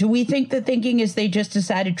here. Do we think the thinking is they just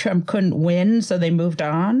decided Trump couldn't win, so they moved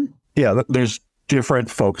on? Yeah, there's different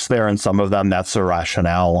folks there, and some of them, that's their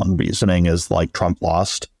rationale and reasoning is like Trump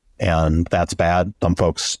lost, and that's bad. Some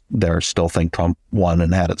folks there still think Trump won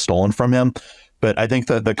and had it stolen from him. But I think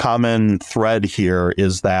that the common thread here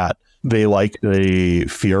is that they like the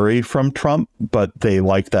fury from Trump, but they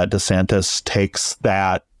like that DeSantis takes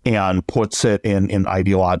that and puts it in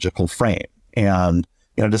ideological frame. And,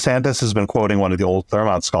 DeSantis has been quoting one of the old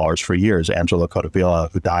Claremont scholars for years, Angelo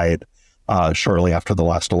Codevilla, who died shortly after the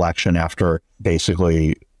last election, after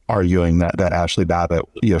basically arguing that Ashley Babbitt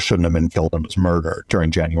shouldn't have been killed and was murdered during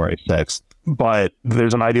January 6th. But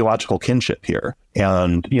there's an ideological kinship here.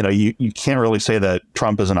 And, you can't really say that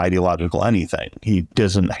Trump is an ideological anything. He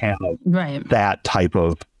doesn't have that type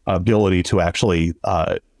of ability to actually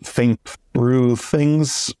think through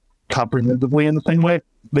things comprehensively in the same way.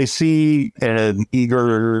 They see an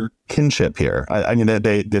eager kinship here. I mean,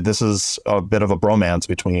 this is a bit of a bromance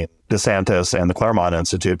between DeSantis and the Claremont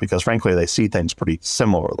Institute, because frankly, they see things pretty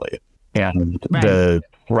similarly. And the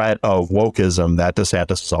threat of wokeism that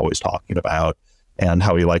DeSantis is always talking about, and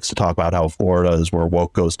how he likes to talk about how Florida is where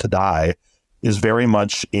woke goes to die, is very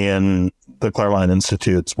much in the Claremont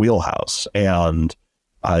Institute's wheelhouse. And,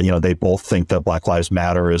 they both think that Black Lives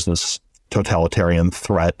Matter is this totalitarian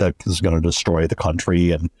threat that is going to destroy the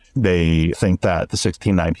country. And they think that the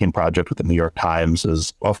 1619 Project with the New York Times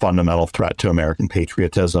is a fundamental threat to American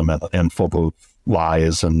patriotism and full of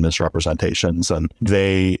lies and misrepresentations. And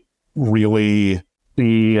they really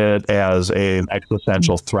see it as an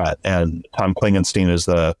existential threat. And Tom Klingenstein is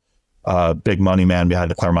the big money man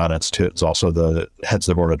behind the Claremont Institute. Is also the heads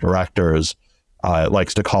of the board of directors.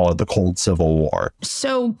 Likes to call it the Cold Civil War.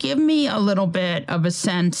 So give me a little bit of a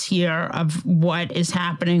sense here of what is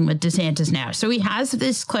happening with DeSantis now. So he has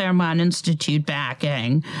this Claremont Institute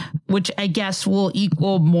backing, which I guess will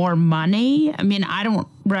equal more money. I mean,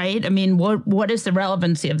 right? I mean, what is the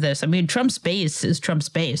relevancy of this? I mean, Trump's base is Trump's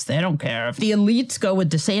base. They don't care. If the elites go with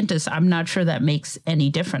DeSantis, I'm not sure that makes any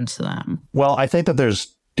difference to them. Well, I think that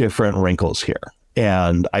there's different wrinkles here.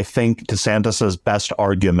 And I think DeSantis's best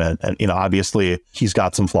argument, and, obviously he's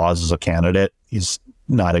got some flaws as a candidate. He's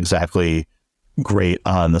not exactly, great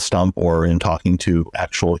on the stump or in talking to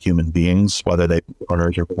actual human beings, whether they be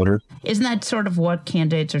owners or voters. Isn't that sort of what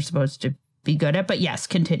candidates are supposed to be good at? But yes,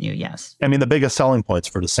 continue, yes. I mean, the biggest selling points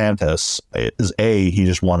for DeSantis is A, he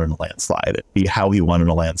just won in a landslide, B, how he won in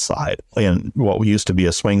a landslide in what used to be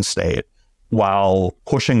a swing state while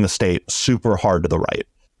pushing the state super hard to the right.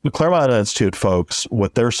 The Claremont Institute folks,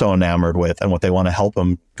 what they're so enamored with and what they want to help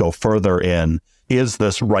them go further in is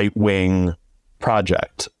this right-wing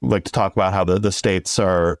project. Like to talk about how the states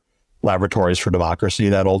are laboratories for democracy,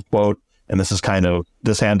 that old quote. And this is kind of,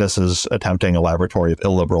 DeSantis is attempting a laboratory of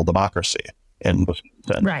illiberal democracy in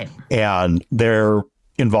Wisconsin. Right. And they're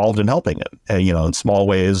involved in helping it, in small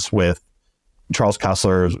ways with Charles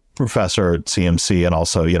Kessler, professor at CMC and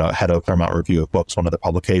also, head of Claremont Review of Books, one of the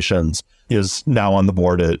publications, is now on the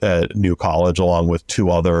board at New College, along with two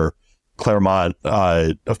other Claremont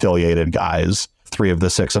affiliated guys. 3 of the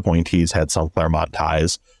 6 appointees had some Claremont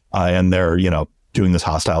ties, and they're, doing this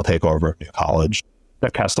hostile takeover of New College.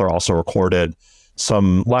 Kessler also recorded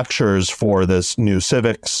some lectures for this new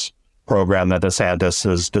civics program that DeSantis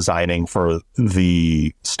is designing for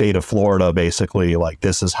the state of Florida, basically, like,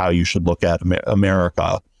 this is how you should look at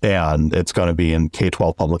America. And it's going to be in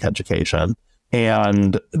K-12 public education.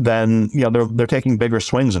 And then, they're taking bigger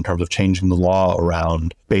swings in terms of changing the law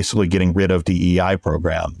around basically getting rid of DEI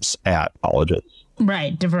programs at colleges.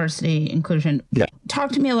 Right. Diversity, inclusion. Yeah.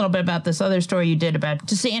 Talk to me a little bit about this other story you did about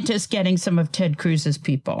DeSantis getting some of Ted Cruz's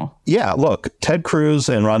people. Yeah. Look, Ted Cruz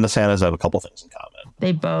and Ron DeSantis have a couple things in common.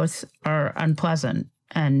 They both are unpleasant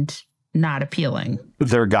and not appealing.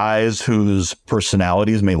 They're guys whose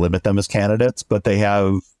personalities may limit them as candidates, but they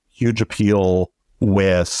have huge appeal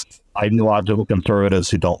with ideological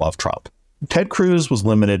conservatives who don't love Trump. Ted Cruz was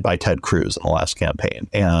limited by Ted Cruz in the last campaign.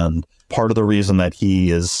 And part of the reason that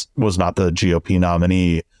he was not the GOP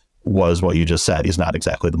nominee was what you just said. He's not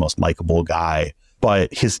exactly the most likable guy,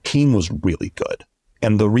 but his team was really good.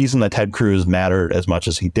 And the reason that Ted Cruz mattered as much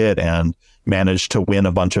as he did and managed to win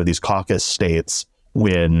a bunch of these caucus states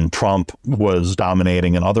when Trump was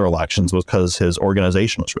dominating in other elections was because his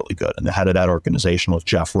organization was really good. And the head of that organization was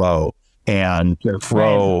Jeff Rowe. And Jeff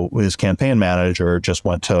Rowe, his campaign manager, just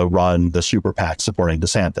went to run the super PAC supporting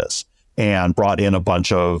DeSantis and brought in a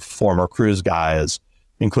bunch of former Cruz guys,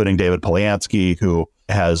 including David Polyansky, who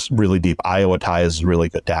has really deep Iowa ties, really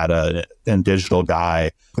good data and digital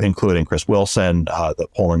guy, including Chris Wilson, the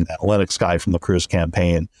polling analytics guy from the Cruz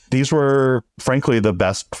campaign. These were, frankly, the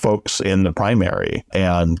best folks in the primary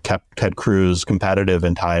and kept Ted Cruz competitive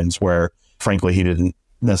in times where, frankly, he didn't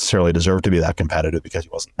necessarily deserve to be that competitive because he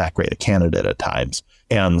wasn't that great a candidate at times,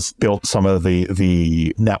 and built some of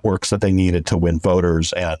the networks that they needed to win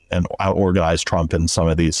voters and out-organize Trump in some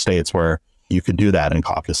of these states where you could do that in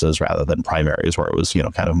caucuses rather than primaries where it was,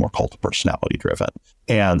 kind of more cult of personality driven.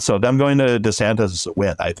 And so them going to DeSantis is a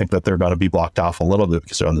win. I think that they're going to be blocked off a little bit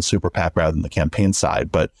because they're on the super PAC rather than the campaign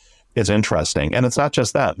side, but it's interesting. And it's not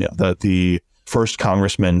just that, the first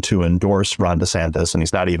congressman to endorse Ron DeSantis, and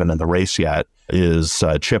he's not even in the race yet, is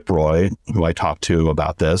Chip Roy, who I talked to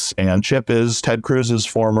about this. And Chip is Ted Cruz's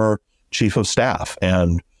former chief of staff.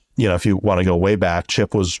 And, if you want to go way back,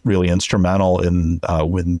 Chip was really instrumental in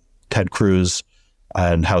when Ted Cruz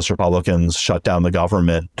and House Republicans shut down the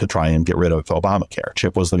government to try and get rid of Obamacare.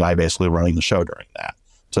 Chip was the guy basically running the show during that.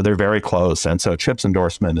 So they're very close. And so Chip's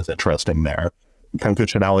endorsement is interesting there. Ken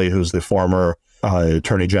Cuccinelli, who's the former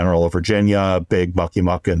Attorney General of Virginia, big mucky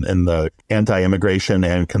muck in the anti-immigration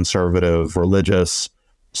and conservative religious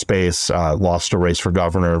space, lost a race for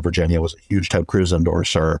governor. Virginia was a huge Ted Cruz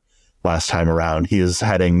endorser last time around. He is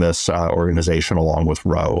heading this organization along with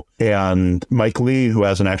Rowe. And Mike Lee, who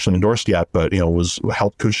hasn't actually endorsed yet, but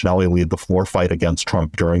helped Cuccinelli lead the floor fight against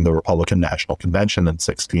Trump during the Republican National Convention in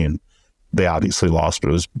 2016. They obviously lost, but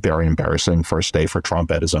it was very embarrassing first day for Trump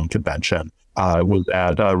at his own convention. Was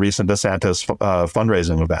at a recent DeSantis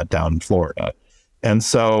fundraising event down in Florida. And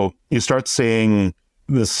so you start seeing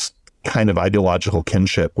this kind of ideological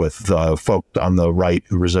kinship with the folks on the right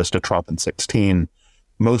who resisted Trump in 2016,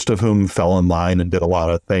 most of whom fell in line and did a lot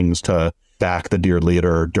of things to back the dear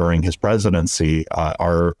leader during his presidency,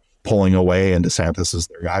 are pulling away, and DeSantis is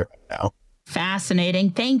their guy right now.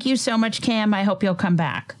 Fascinating. Thank you so much, Cam. I hope you'll come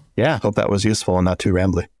back. Yeah, hope that was useful and not too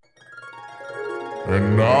rambly.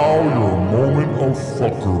 And now your moment of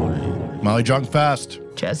fuckery. Molly Junk Fast.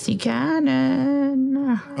 Jesse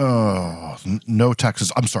Cannon. No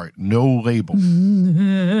Texas. I'm sorry, no label.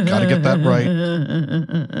 Gotta get that right.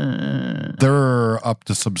 They're up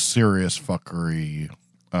to some serious fuckery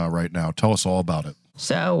right now. Tell us all about it.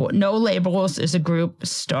 So No Labels is a group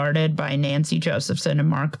started by Nancy Josephson and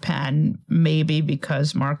Mark Penn, maybe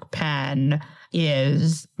because Mark Penn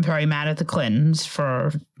is very mad at the Clintons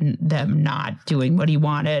for them not doing what he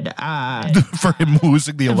wanted. For him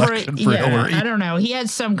losing the election for Hillary. I don't know. He had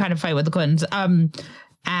some kind of fight with the Clintons.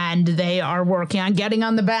 And they are working on getting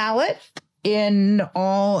on the ballot in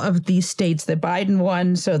all of these states that Biden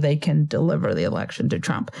won so they can deliver the election to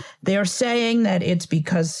Trump. They are saying that it's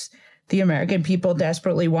because the American people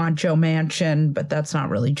desperately want Joe Manchin, but that's not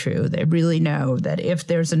really true. They really know that if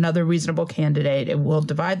there's another reasonable candidate, it will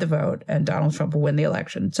divide the vote and Donald Trump will win the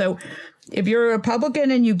election. So if you're a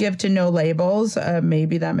Republican and you give to No Labels,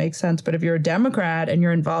 maybe that makes sense. But if you're a Democrat and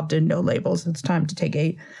you're involved in No Labels, it's time to take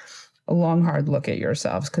a long, hard look at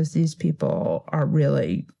yourselves, because these people are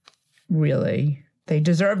really, they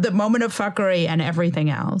deserve the moment of fuckery and everything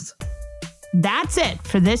else. That's it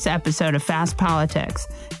for this episode of Fast Politics.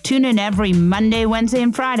 Tune in every Monday, Wednesday,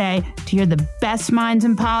 and Friday to hear the best minds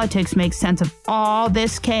in politics make sense of all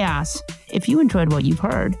this chaos. If you enjoyed what you've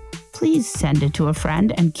heard, please send it to a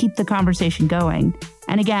friend and keep the conversation going.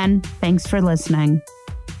 And again, thanks for listening.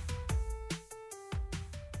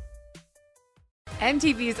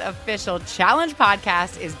 MTV's official Challenge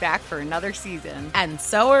podcast is back for another season. And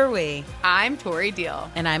so are we. I'm Tori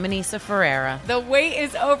Deal. And I'm Anissa Ferreira. The wait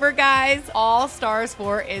is over, guys. All Stars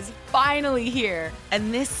 4 is finally here.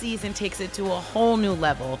 And this season takes it to a whole new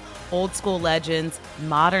level. Old school legends,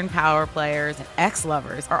 modern power players, and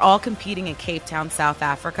ex-lovers are all competing in Cape Town, South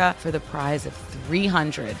Africa for the prize of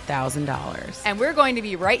 $300,000. And we're going to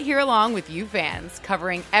be right here along with you fans,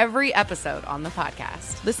 covering every episode on the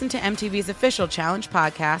podcast. Listen to MTV's official Challenge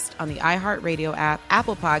podcast on the iHeartRadio app,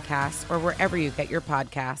 Apple Podcasts, or wherever you get your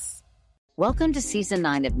podcasts. Welcome to Season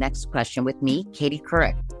 9 of Next Question with me, Katie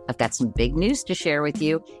Couric. I've got some big news to share with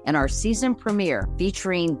you in our season premiere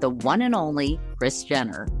featuring the one and only Kris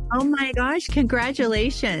Jenner. Oh my gosh,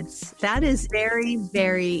 congratulations. That is very,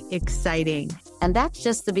 very exciting. And that's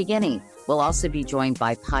just the beginning. We'll also be joined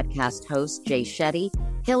by podcast host Jay Shetty,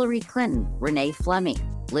 Hillary Clinton, Renee Fleming,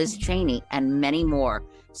 Liz Cheney, and many more.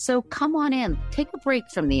 So come on in, take a break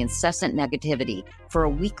from the incessant negativity for a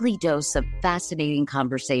weekly dose of fascinating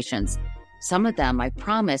conversations. Some of them, I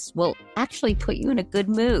promise, will actually put you in a good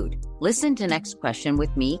mood. Listen to Next Question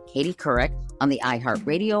with me, Katie Couric, on the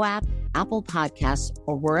iHeartRadio app, Apple Podcasts,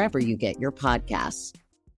 or wherever you get your podcasts.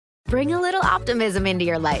 Bring a little optimism into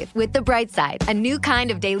your life with The Bright Side, a new kind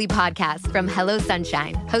of daily podcast from Hello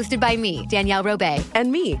Sunshine, hosted by me, Danielle Robay.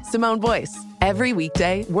 And me, Simone Boyce. Every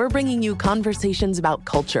weekday, we're bringing you conversations about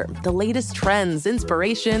culture, the latest trends,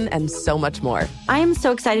 inspiration, and so much more. I am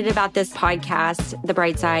so excited about this podcast, The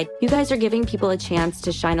Bright Side. You guys are giving people a chance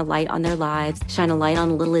to shine a light on their lives, shine a light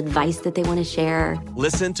on a little advice that they want to share.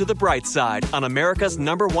 Listen to The Bright Side on America's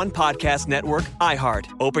 #1 podcast network, iHeart.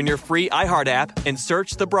 Open your free iHeart app and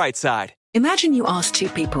search The Bright Side. Imagine you ask two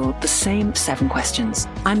people the same 7 questions.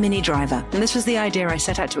 I'm Minnie Driver, and this was the idea I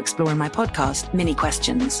set out to explore in my podcast, Minnie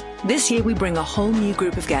Questions. This year, we bring a whole new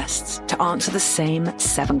group of guests to answer the same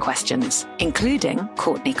 7 questions, including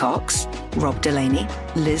Courtney Cox, Rob Delaney,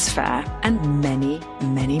 Liz Phair, and many,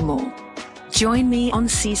 many more. Join me on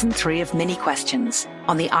Season 3 of Minnie Questions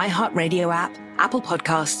on the iHeartRadio app, Apple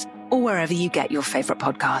Podcasts, or wherever you get your favorite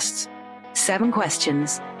podcasts. 7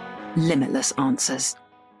 questions, limitless answers.